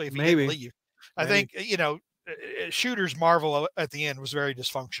fired actually if he didn't leave. I think Shooter's Marvel at the end was very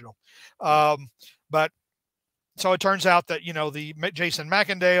dysfunctional. But so it turns out that the Jason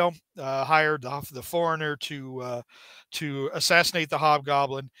Macendale hired the Foreigner to assassinate the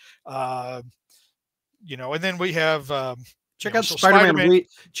Hobgoblin. And then we have check out Spider-Man.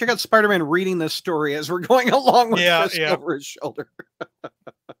 Check out Spider-Man reading this story as we're going along with Chris over his shoulder.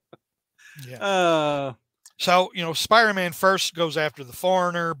 Yeah. So, Spider-Man first goes after the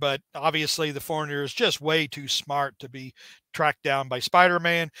Foreigner, but obviously the Foreigner is just way too smart to be tracked down by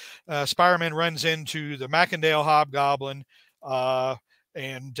Spider-Man. Spider-Man runs into the Macendale Hobgoblin,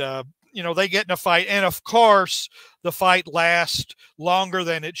 and they get in a fight. And of course, the fight lasts longer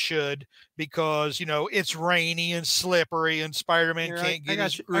than it should because, it's rainy and slippery and Spider-Man can't get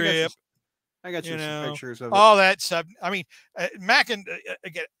his grip. I got you some pictures of it. All that stuff. I mean,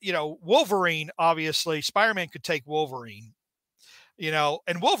 Wolverine, obviously, Spider-Man could take Wolverine,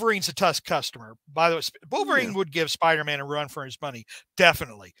 and Wolverine's a tough customer. By the way, Wolverine would give Spider-Man a run for his money.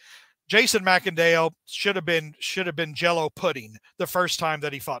 Definitely. Jason McIndale should have been Jello pudding the first time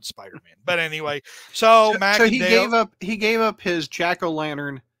that he fought Spider-Man. But anyway, so McIndale, he gave up his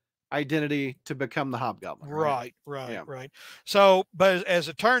jack-o'-lantern identity to become the Hobgoblin. Right. So, but as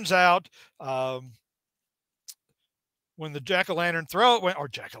it turns out, when the jack-o'-lantern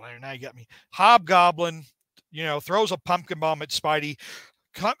now you got me, Hobgoblin, throws a pumpkin bomb at Spidey.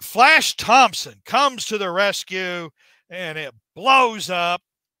 Flash Thompson comes to the rescue, and it blows up.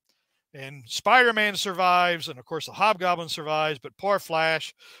 And Spider-Man survives, and of course the Hobgoblin survives, but poor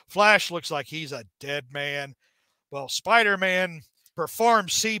Flash. Flash looks like he's a dead man. Well, Spider-Man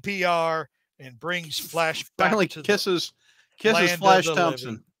performs CPR and brings Flash back. Finally kisses Flash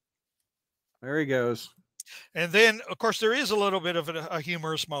Thompson. There he goes. And then, of course, there is a little bit of a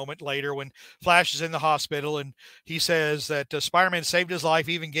humorous moment later when Flash is in the hospital and he says that Spider-Man saved his life,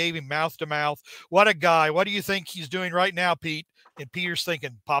 even gave him mouth-to-mouth. What a guy. What do you think he's doing right now, Pete? And Peter's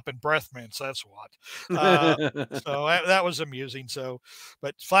thinking, popping breath mints, that's what. So that was amusing.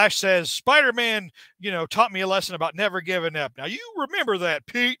 But Flash says, Spider-Man, taught me a lesson about never giving up. Now, you remember that,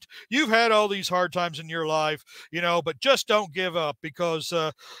 Pete. You've had all these hard times in your life, but just don't give up because,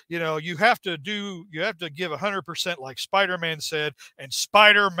 you have to give 100% like Spider-Man said, and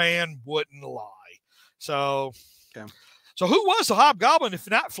Spider-Man wouldn't lie. So who was the Hobgoblin if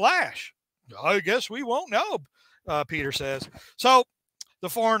not Flash? I guess we won't know. Peter says. So the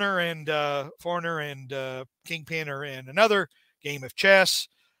Foreigner and Kingpin are in another game of chess.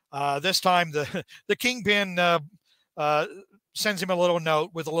 This time the Kingpin sends him a little note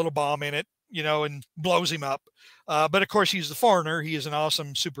with a little bomb in it, and blows him up. But of course he's the Foreigner. He is an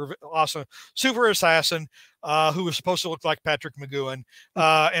awesome super assassin who was supposed to look like Patrick McGowan.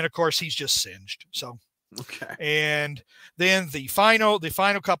 And of course he's just singed. So okay. And then the final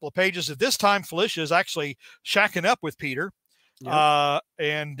couple of pages at this time, Felicia is actually shacking up with Peter. Yep.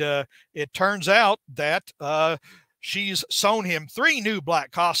 And it turns out that she's sewn him 3 new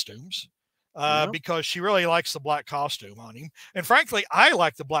black costumes because she really likes the black costume on him. And frankly, I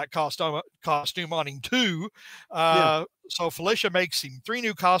like the black costume on him too. So Felicia makes him 3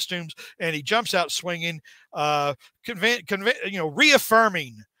 new costumes and he jumps out swinging,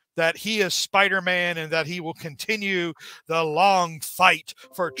 reaffirming that he is Spider-Man and that he will continue the long fight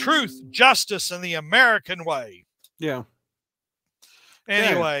for truth, justice, and the American way. Yeah.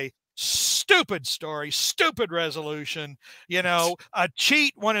 Anyway, stupid story, stupid resolution. A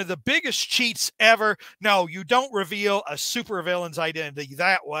cheat, one of the biggest cheats ever. No, you don't reveal a supervillain's identity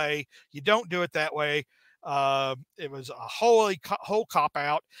that way. You don't do it that way. It was a whole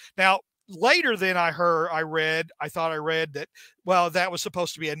cop-out. Now, later than I thought I read that, well, that was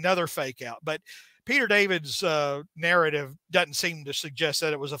supposed to be another fake out, but Peter David's narrative doesn't seem to suggest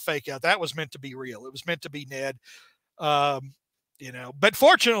that it was a fake out. That was meant to be real. It was meant to be Ned, but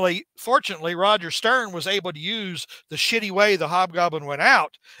fortunately, Roger Stern was able to use the shitty way the Hobgoblin went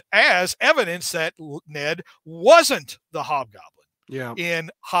out as evidence that Ned wasn't the Hobgoblin in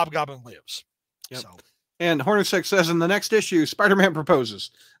Hobgoblin Lives. Yep. So. And Hornacek says in the next issue, Spider-Man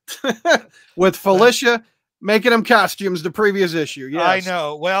proposes with Felicia making him costumes the previous issue. Yes. I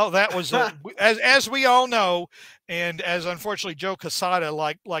know. Well, that was as we all know, and as unfortunately Joe Quesada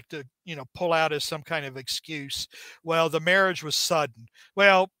like to pull out as some kind of excuse. Well, the marriage was sudden.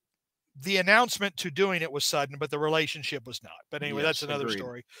 Well, the announcement to doing it was sudden, but the relationship was not. But anyway, that's another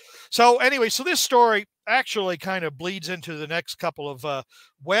story. So anyway, so this story actually kind of bleeds into the next couple of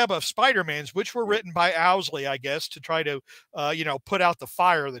web of Spider-Mans, which were written by Owsley, I guess, to try to, put out the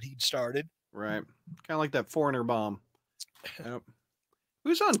fire that he'd started. Right. Kind of like that Foreigner bomb. Yep.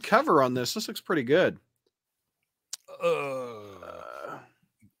 Who's on cover on this? This looks pretty good. I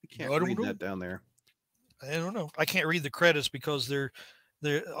can't read that down there. I don't know. I can't read the credits because they're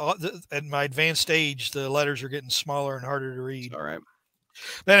at my advanced age, the letters are getting smaller and harder to read. All right.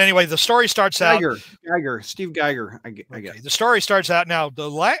 But anyway, the story starts out. Steve Geiger, I guess. The story starts out now. The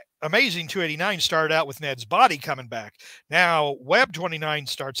Amazing 289 started out with Ned's body coming back. Now, Web 29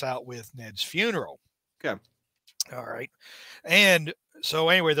 starts out with Ned's funeral. Okay. All right. And so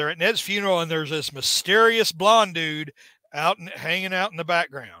anyway, they're at Ned's funeral, and there's this mysterious blonde dude hanging out in the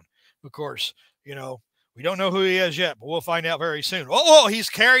background. Of course, we don't know who he is yet, but we'll find out very soon. Oh, he's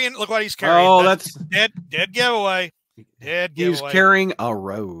carrying. Look what he's carrying. Oh, that's dead giveaway. Dead giveaway. He's carrying a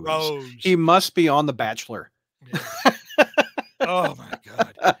rose. He must be on The Bachelor. Yeah. Oh my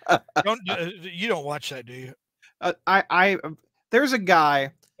God! You don't watch that, do you? There's a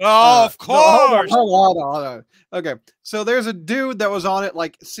guy. Oh, of course. Hold on. Okay, so there's a dude that was on it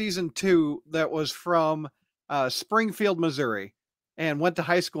like season 2 that was from Springfield, Missouri. And went to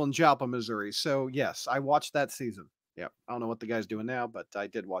high school in Jalpa, Missouri. So yes, I watched that season. Yep. I don't know what the guy's doing now, but I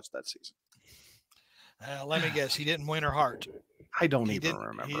did watch that season. Let me guess. He didn't win her heart. I don't even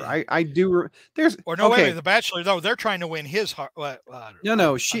remember. I do. There's or no, okay. Wait, the Bachelor though, they're trying to win his heart.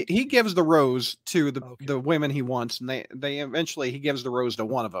 No. He gives the rose to the women he wants, and they eventually he gives the rose to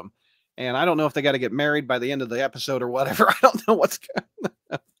one of them. And I don't know if they got to get married by the end of the episode or whatever. I don't know what's going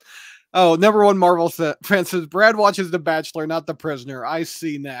on. Oh, number one Marvel fan says Brad watches The Bachelor, not The Prisoner. I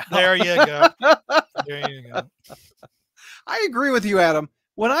see now. There you go. There you go. I agree with you, Adam.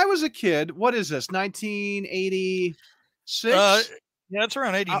 When I was a kid, what is this? 1986? Yeah, it's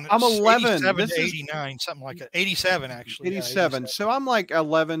around 80. I'm 11. 87 to 89, something like that. 87, actually. 87. So I'm like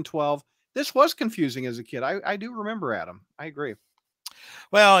 11, 12. This was confusing as a kid. I do remember, Adam. I agree.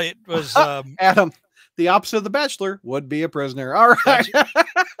 Well, it was Adam. The opposite of The Bachelor would be a prisoner. All right.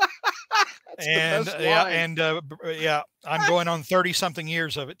 And I'm going on 30 something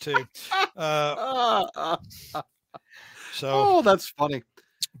years of it too. So that's funny.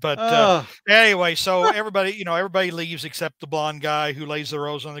 But anyway, so everybody leaves except the blonde guy who lays the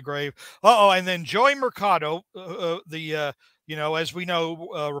rose on the grave. And then Joey Mercado, as we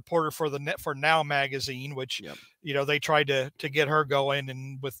know, reporter for Now magazine, which they tried to get her going,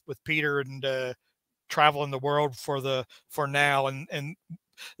 and with Peter and traveling the world for Now, and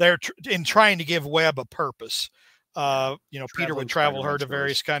they're in trying to give Webb a purpose. Peter would travel her to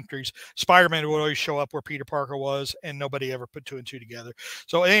various countries. Spider-Man would always show up where Peter Parker was, and nobody ever put two and two together.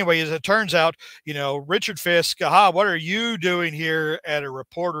 So anyway, as it turns out, Richard Fisk, what are you doing here at a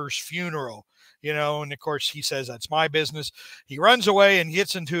reporter's funeral? And of course he says, that's my business. He runs away and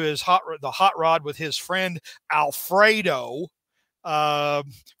gets into the hot rod with his friend Alfredo.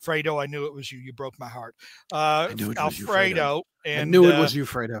 Fredo, I knew it was you. You broke my heart. I knew it was Alfredo. You, Fredo. I knew it was you,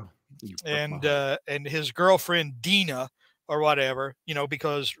 Fredo. And his girlfriend Dina or whatever,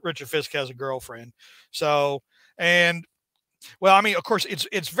 because Richard Fisk has a girlfriend. So, of course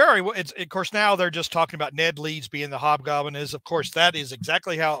of course now they're just talking about Ned Leeds being the Hobgoblin. Of course that is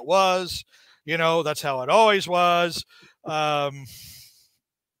exactly how it was. That's how it always was. Not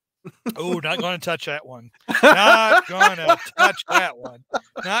going to touch that one. Not going to touch that one.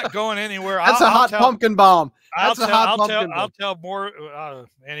 Not going anywhere. That's a hot pumpkin bomb. I'll tell more.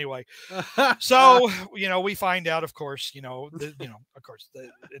 Anyway, so we find out, of course, it's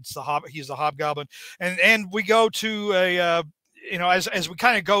he's the Hobgoblin, and we go to a as we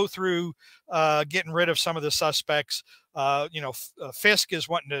kind of go through getting rid of some of the suspects. Fisk is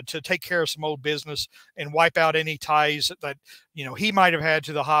wanting to take care of some old business and wipe out any ties that he might have had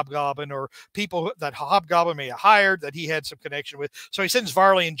to the Hobgoblin, or people that Hobgoblin may have hired that he had some connection with. So he sends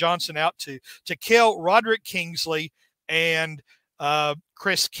Varley and Johnson out to kill Roderick Kingsley and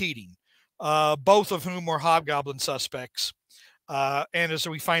Chris Keating, both of whom were Hobgoblin suspects. And as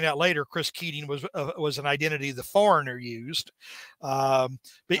we find out later, Chris Keating was an identity the foreigner used. And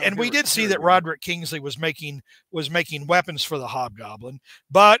we did see that Roderick Kingsley was making weapons for the Hobgoblin,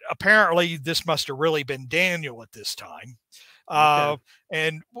 but apparently this must have really been Daniel at this time.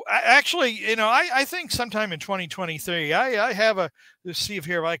 And actually, I think sometime in 2023, I have let's see if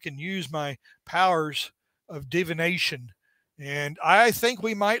here if I can use my powers of divination. And I think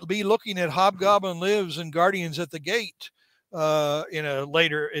we might be looking at Hobgoblin Lives and Guardians at the Gate.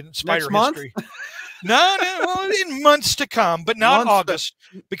 In Spider history. No, in months to come, but not August,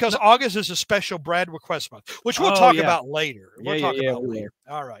 because August is a special Brad request month, which we'll talk about later. We'll talk about later.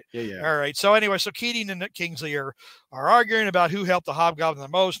 All right. All right. So anyway, so Keating and Kingsley are arguing about who helped the Hobgoblin the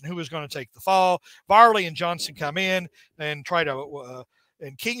most and who was going to take the fall. Varley and Johnson come in and try to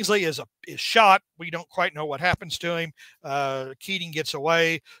and Kingsley is shot. We don't quite know what happens to him. Keating gets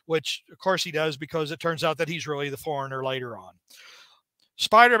away, which of course he does, because it turns out that he's really the foreigner later on.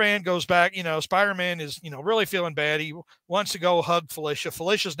 Spider-Man goes back. Spider-Man is, really feeling bad. He wants to go hug Felicia.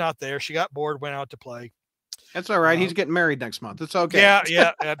 Felicia's not there. She got bored, went out to play. That's all right. He's getting married next month. It's okay.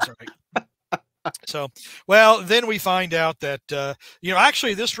 Yeah, that's right. So, then we find out that,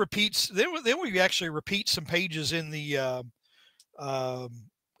 actually this repeats, then we actually repeat some pages in the,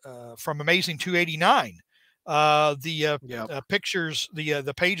 from Amazing 289, pictures,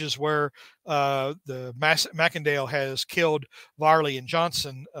 the pages where the Mackendale has killed Varley and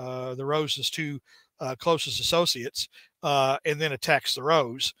Johnson, the Rose's two closest associates, and then attacks the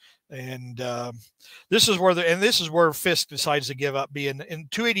Rose. And this is where Fisk decides to give up. Being in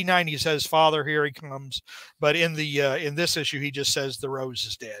 289, he says, "Father, here he comes," but in this issue, he just says the Rose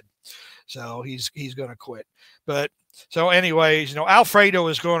is dead. So he's going to quit. But so anyways, Alfredo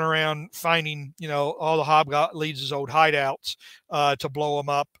is going around finding, all the Hobgoblin Leeds' old hideouts to blow them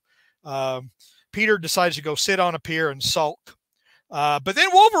up. Peter decides to go sit on a pier and sulk. But then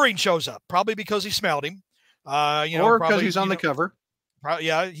Wolverine shows up, probably because he smelled him. or because he's on the cover.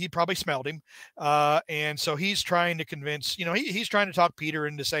 Yeah, he probably smelled him. And so he's trying to convince, he's trying to talk Peter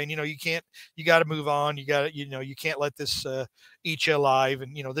into saying, you got to move on. You got to, you can't let this eat you alive.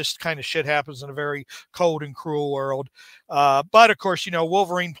 And, this kind of shit happens in a very cold and cruel world. But of course,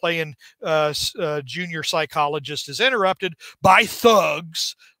 Wolverine playing junior psychologist is interrupted by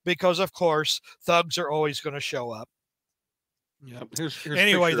thugs because, of course, thugs are always going to show up. Yep. Here's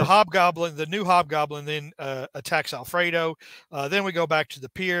anyway, the new Hobgoblin then attacks Alfredo. Then we go back to the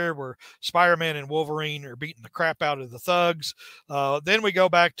pier where Spider-Man and Wolverine are beating the crap out of the thugs. Then we go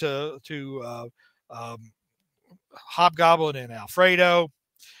back to Hobgoblin and Alfredo.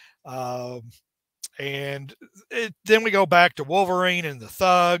 And then we go back to Wolverine and the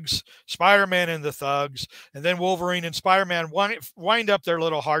thugs, Spider-Man and the thugs, and then Wolverine and Spider-Man wind up their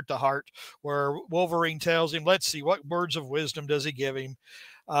little heart-to-heart where Wolverine tells him, let's see, what words of wisdom does he give him?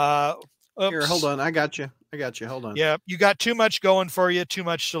 Here, hold on. I got you. Hold on. Yeah, you got too much going for you, too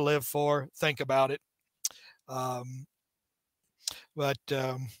much to live for. Think about it.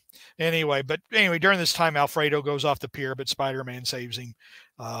 Anyway, during this time, Alfredo goes off the pier, but Spider-Man saves him.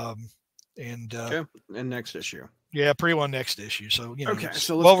 And next issue. Yeah, pre-1 next issue. So, okay,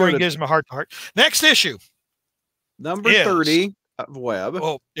 so Wolverine gives him a heart-to-heart. Next issue. Number 30 of Web.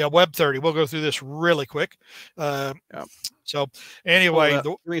 Oh, yeah, Web 30. We'll go through this really quick. So, anyway.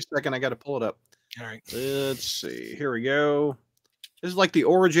 Give me a second. I got to pull it up. All right. Let's see. Here we go. This is like the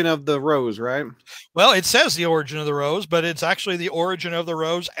origin of the rose, right? Well, it says the origin of the rose, but it's actually the origin of the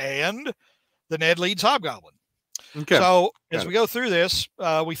rose and the Ned Leeds Hobgoblin. Okay. So as we go through this,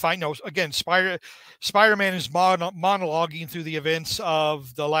 we find again, Spider-Man is monologuing through the events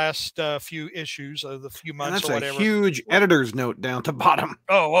of the last few issues of the few months or whatever. That's a huge editor's note down to bottom.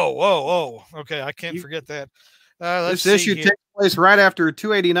 Oh. Okay, I can't forget that. This issue takes place right after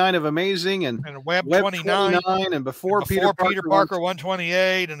 289 of Amazing and Web 29 and before Peter Parker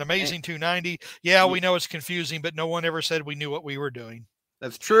 128 and Amazing 290. Yeah, we know it's confusing, but no one ever said we knew what we were doing.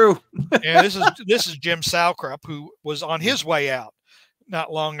 That's true. And this is Jim Salcrup, who was on his way out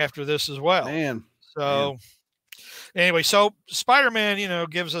not long after this as well. Anyway, so Spider-Man,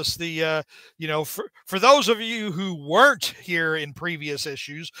 gives us the, for those of you who weren't here in previous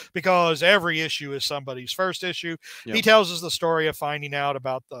issues, because every issue is somebody's first issue, he tells us the story of finding out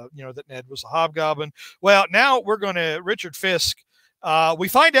about that Ned was a Hobgoblin. Well, now we're going to Richard Fisk. We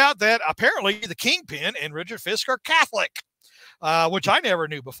find out that apparently the Kingpin and Richard Fisk are Catholic. Which I never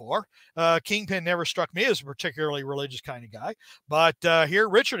knew before. Kingpin never struck me as a particularly religious kind of guy. But here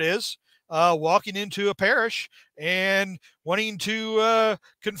Richard is walking into a parish and wanting to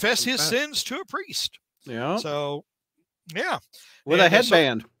confess his sins to a priest. Yeah. So, yeah. With a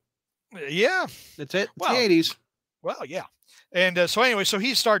headband. Yeah. It's the 80s. Well, yeah. And so anyway, so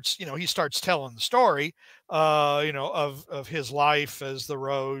he starts telling the story, of his life as the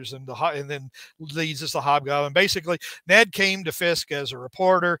Rose and then leads us the Hobgoblin. Basically, Ned came to Fisk as a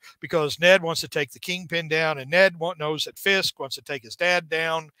reporter because Ned wants to take the Kingpin down, and Ned knows that Fisk wants to take his dad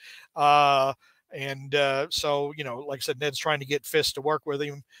down. So, like I said, Ned's trying to get Fisk to work with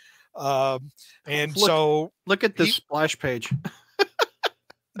him. Look at this splash page.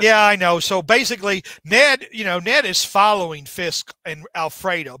 Yeah, I know. So basically, Ned is following Fisk and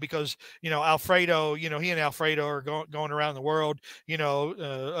Alfredo because, Alfredo, he and Alfredo are going around the world, getting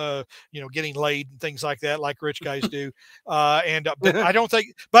laid and things like that, like rich guys do. But I don't think,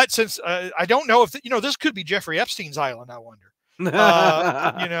 but since I don't know if, this could be Jeffrey Epstein's island, I wonder.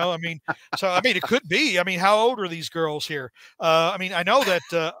 It could be. How old are these girls here?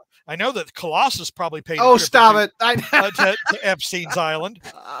 I know that Colossus probably paid. Oh, stop it! To Epstein's island.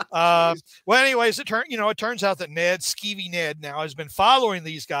 Well, anyways, it turns out that Skeevy Ned, now has been following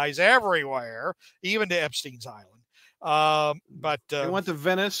these guys everywhere, even to Epstein's island. They went to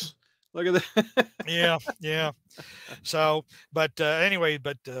Venice. Look at that. Yeah. So, anyway,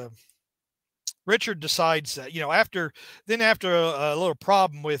 Richard decides that, after a little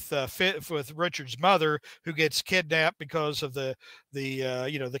problem with Richard's mother, who gets kidnapped because of the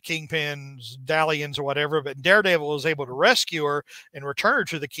Kingpin's dalliance or whatever, but Daredevil is able to rescue her and return her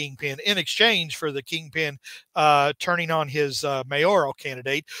to the Kingpin in exchange for the Kingpin turning on his mayoral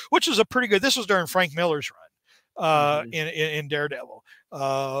candidate, which is this was during Frank Miller's run in Daredevil.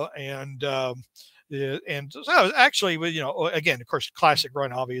 And so actually, you know, again, of course, classic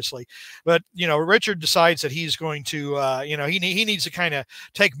run, obviously, but you know, Richard decides that he's going to, you know, he needs to kind of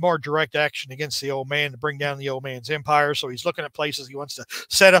take more direct action against the old man to bring down the old man's empire. So he's looking at places. He wants to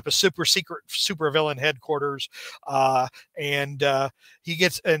set up a super secret supervillain headquarters, and he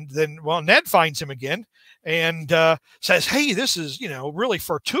gets, and then well, Ned finds him again and says, "Hey, this is, you know, really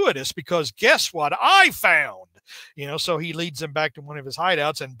fortuitous because guess what I found." You know, so he leads them back to one of his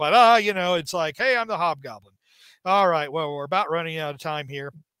hideouts, and but you know, it's like, "Hey, I'm the Hobgoblin." All right, well, we're about running out of time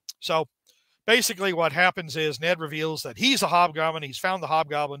here. So basically what happens is Ned reveals that he's a Hobgoblin. He's found the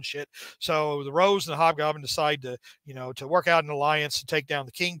Hobgoblin shit. So the Rose and the Hobgoblin decide to, you know, to work out an alliance to take down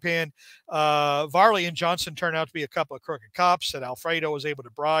the Kingpin. Varley and Johnson turn out to be a couple of crooked cops that Alfredo was able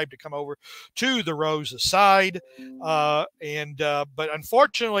to bribe to come over to the Rose's side. But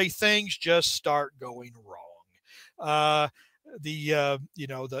unfortunately, things just start going wrong. You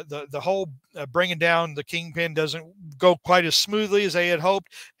know, the whole bringing down the Kingpin doesn't go quite as smoothly as they had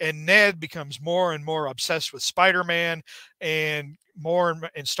hoped, and Ned becomes more and more obsessed with Spider-Man and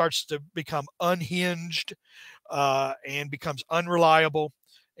starts to become unhinged and becomes unreliable,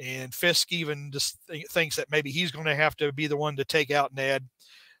 and Fisk even just thinks that maybe he's going to have to be the one to take out Ned.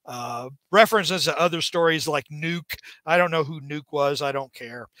 References to other stories like Nuke. I don't know who Nuke was. I don't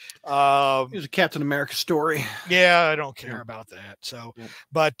care. It was a Captain America story. Yeah, I don't care about that. So,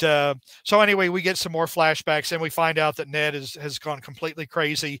 but so anyway, we get some more flashbacks, and we find out that Ned has gone completely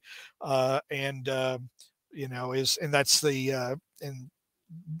crazy, and you know, and that's the and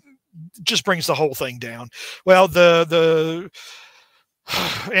just brings the whole thing down. Well,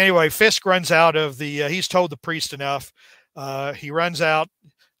 anyway, Fisk runs out of the. He's told the priest enough. He runs out.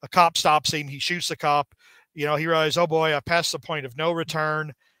 A cop stops him. He shoots the cop. You know, he realizes, oh boy, I passed the point of no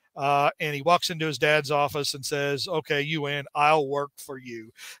return. And he walks into his dad's office and says, okay, you win. I'll work for you.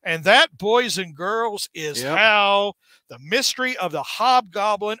 And that, boys and girls, is how the mystery of the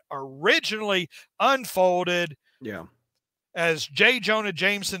Hobgoblin originally unfolded. Yeah. As J. Jonah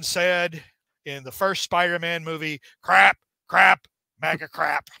Jameson said in the first Spider-Man movie, crap, crap, mega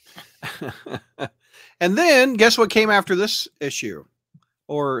crap. And then guess what came after this issue,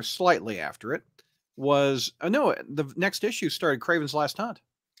 or slightly after it, was no, the next issue started Kraven's Last Hunt.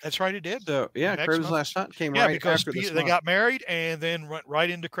 That's right, it did. So yeah, Kraven's Last Hunt came right after this. They got married and then went right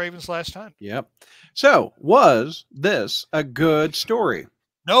into Kraven's Last Hunt. Yep. So was this a good story?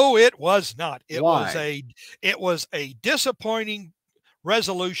 No, it was not. It Why? was a disappointing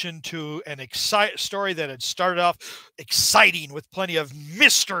resolution to an story that had started off exciting with plenty of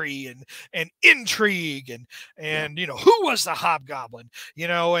mystery and intrigue and you know, who was the Hobgoblin, you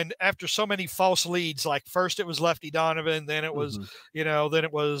know, and after so many false leads, like first it was Lefty Donovan, then it was you know, then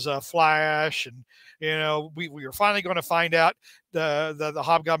it was Flash, and you know, we were finally going to find out the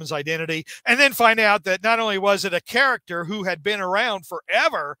Hobgoblin's identity, and then find out that not only was it a character who had been around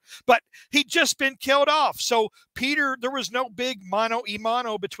forever, but he'd just been killed off. So Peter, there was no big mano a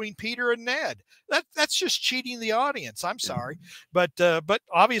mano between Peter and Ned. That's just cheating the audience. I'm sorry, but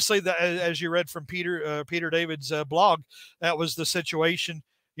obviously, as you read from Peter David's blog, that was the situation.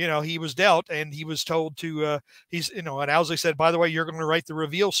 You know, he was dealt, and he was told to he's, you know, and Owsley said, by the way, you're going to write the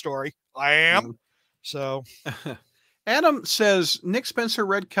reveal story. I am. So Adam says Nick Spencer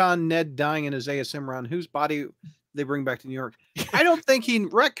retconned Ned dying in his ASM run. Whose body they bring back to New York? I don't think he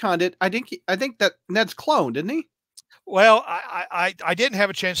retconned it. I think that Ned's cloned, didn't he? Well, I didn't have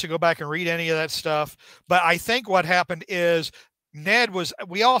a chance to go back and read any of that stuff, but I think what happened is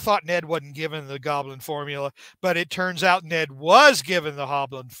we all thought Ned wasn't given the Goblin formula, but it turns out Ned was given the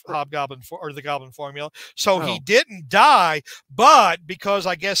Hobgoblin or the Goblin formula. So he didn't die, but because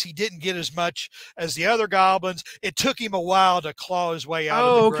I guess he didn't get as much as the other goblins, it took him a while to claw his way out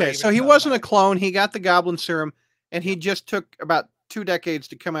of the grave. Okay. So he wasn't a clone. He got the Goblin serum, and he just took about 2 decades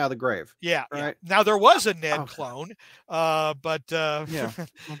to come out of the grave. Yeah. Right. Yeah. Now there was a Ned clone, but yeah. Okay.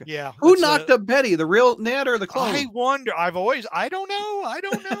 Yeah. Who knocked up Betty, the real Ned or the clone? I wonder. I don't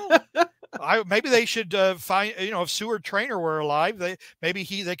know. Maybe they should find, you know, if Seward Trainer were alive, they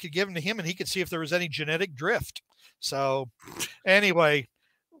could give him to him and he could see if there was any genetic drift. So anyway,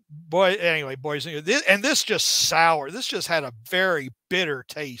 boys, this just soured. This just had a very bitter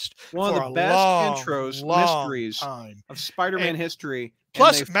taste. One of the best mysteries of Spider-Man history.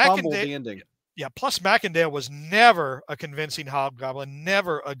 Plus, Macendale. Yeah, plus Macendale was never a convincing Hobgoblin,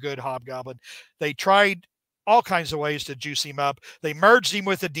 never a good Hobgoblin. They tried all kinds of ways to juice him up. They merged him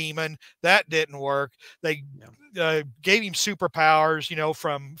with a demon. That didn't work. They gave him superpowers, you know,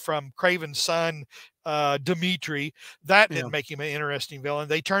 from Kraven's son, Dimitri. That didn't make him an interesting villain.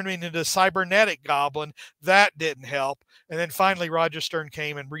 They turned him into a cybernetic goblin. That didn't help. And then finally Roger Stern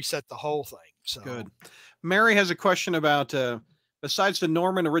came and reset the whole thing. So good. Mary has a question about besides the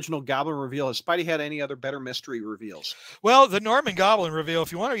Norman original Goblin reveal, has Spidey had any other better mystery reveals? Well, the Norman Goblin reveal,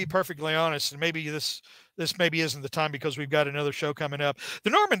 if you want to be perfectly honest, and maybe this maybe isn't the time because we've got another show coming up.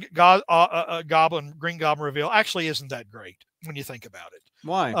 The Norman Goblin, Green Goblin reveal actually isn't that great when you think about it.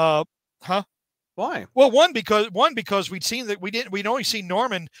 Why? Huh? Why? Well, because we'd only seen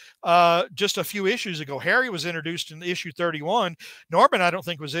Norman just a few issues ago. Harry was introduced in issue 31. Norman, I don't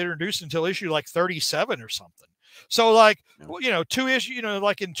think, was introduced until issue like 37 or something. So like, well, you know,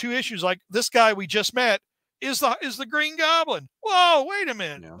 like in 2 issues, like this guy we just met is the Green Goblin. Whoa, wait a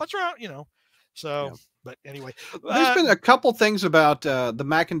minute. Yeah. What's wrong? You know, so, yeah. But anyway, there's been a couple things about the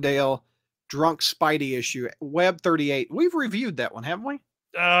Macendale drunk Spidey issue, Web 38. We've reviewed that one, haven't we?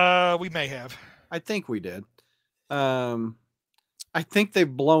 We may have. I think we did. I think they've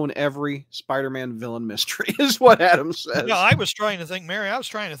blown every Spider-Man villain mystery, is what Adam says. Yeah, I was trying to think, Mary. I was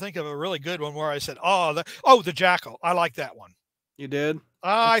trying to think of a really good one where I said, the Jackal. I like that one. You did?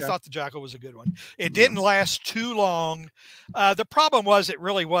 I thought the Jackal was a good one. It didn't last too long. The problem was it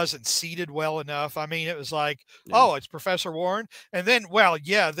really wasn't seeded well enough. I mean, it was like, it's Professor Warren. And then,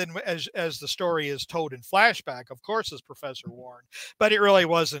 then as the story is told in flashback, of course, it's Professor Warren. But it really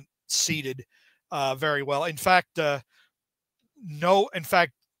wasn't seeded very well. In fact, there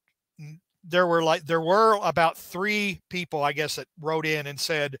were about 3 people, I guess, that wrote in and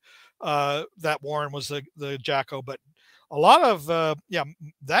said that Warren was the Jacko, but a lot of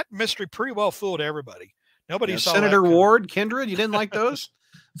that mystery pretty well fooled everybody. Nobody saw Senator Ward, Kindred. You didn't like those?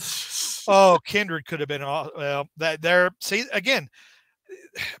 Oh, Kindred could have been that there. See, again,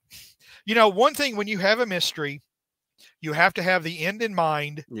 you know, one thing when you have a mystery, you have to have the end in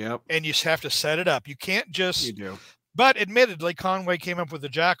mind. Yep. And you have to set it up. You can't just. You do. But admittedly, Conway came up with the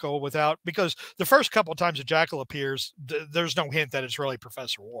Jackal because the first couple of times the Jackal appears, there's no hint that it's really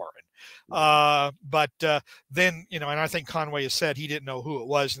Professor Warren. But then, you know, and I think Conway has said he didn't know who it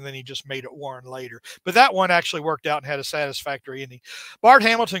was, and then he just made it Warren later. But that one actually worked out and had a satisfactory ending. Bart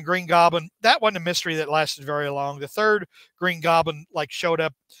Hamilton, Green Goblin, that wasn't a mystery that lasted very long. The third Green Goblin showed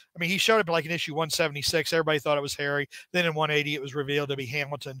up. I mean, he showed up like in issue 176. Everybody thought it was Harry. Then in 180, it was revealed to be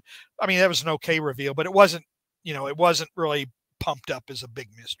Hamilton. I mean, that was an okay reveal, but it wasn't. You know, it wasn't really pumped up as a big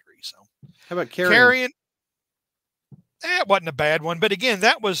mystery. So, how about Carrion? It wasn't a bad one, but again,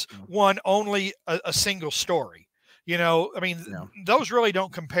 that was one only a single story. You know, I mean, those really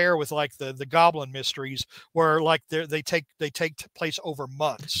don't compare with like the Goblin mysteries, where like they take place over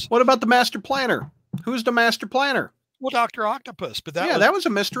months. What about the Master Planner? Who's the Master Planner? Well, Dr. Octopus, but that was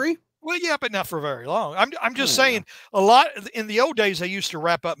a mystery. Well, yeah, but not for very long. I'm just saying a lot in the old days, they used to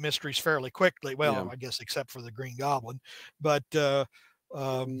wrap up mysteries fairly quickly. Well, I guess except for the Green Goblin, but no,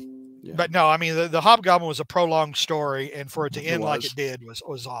 I mean, the Hobgoblin was a prolonged story, and for it to end like it did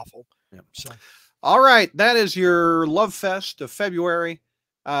was awful. Yeah. So, all right. That is your Love Fest of February.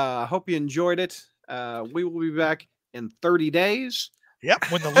 I hope you enjoyed it. We will be back in 30 days.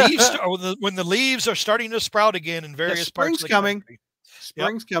 Yep. When the leaves when the leaves are starting to sprout again in various parts of the country.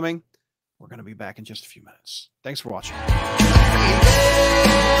 Spring's coming. We're going to be back in just a few minutes. Thanks for watching.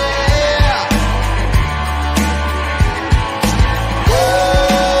 Yeah.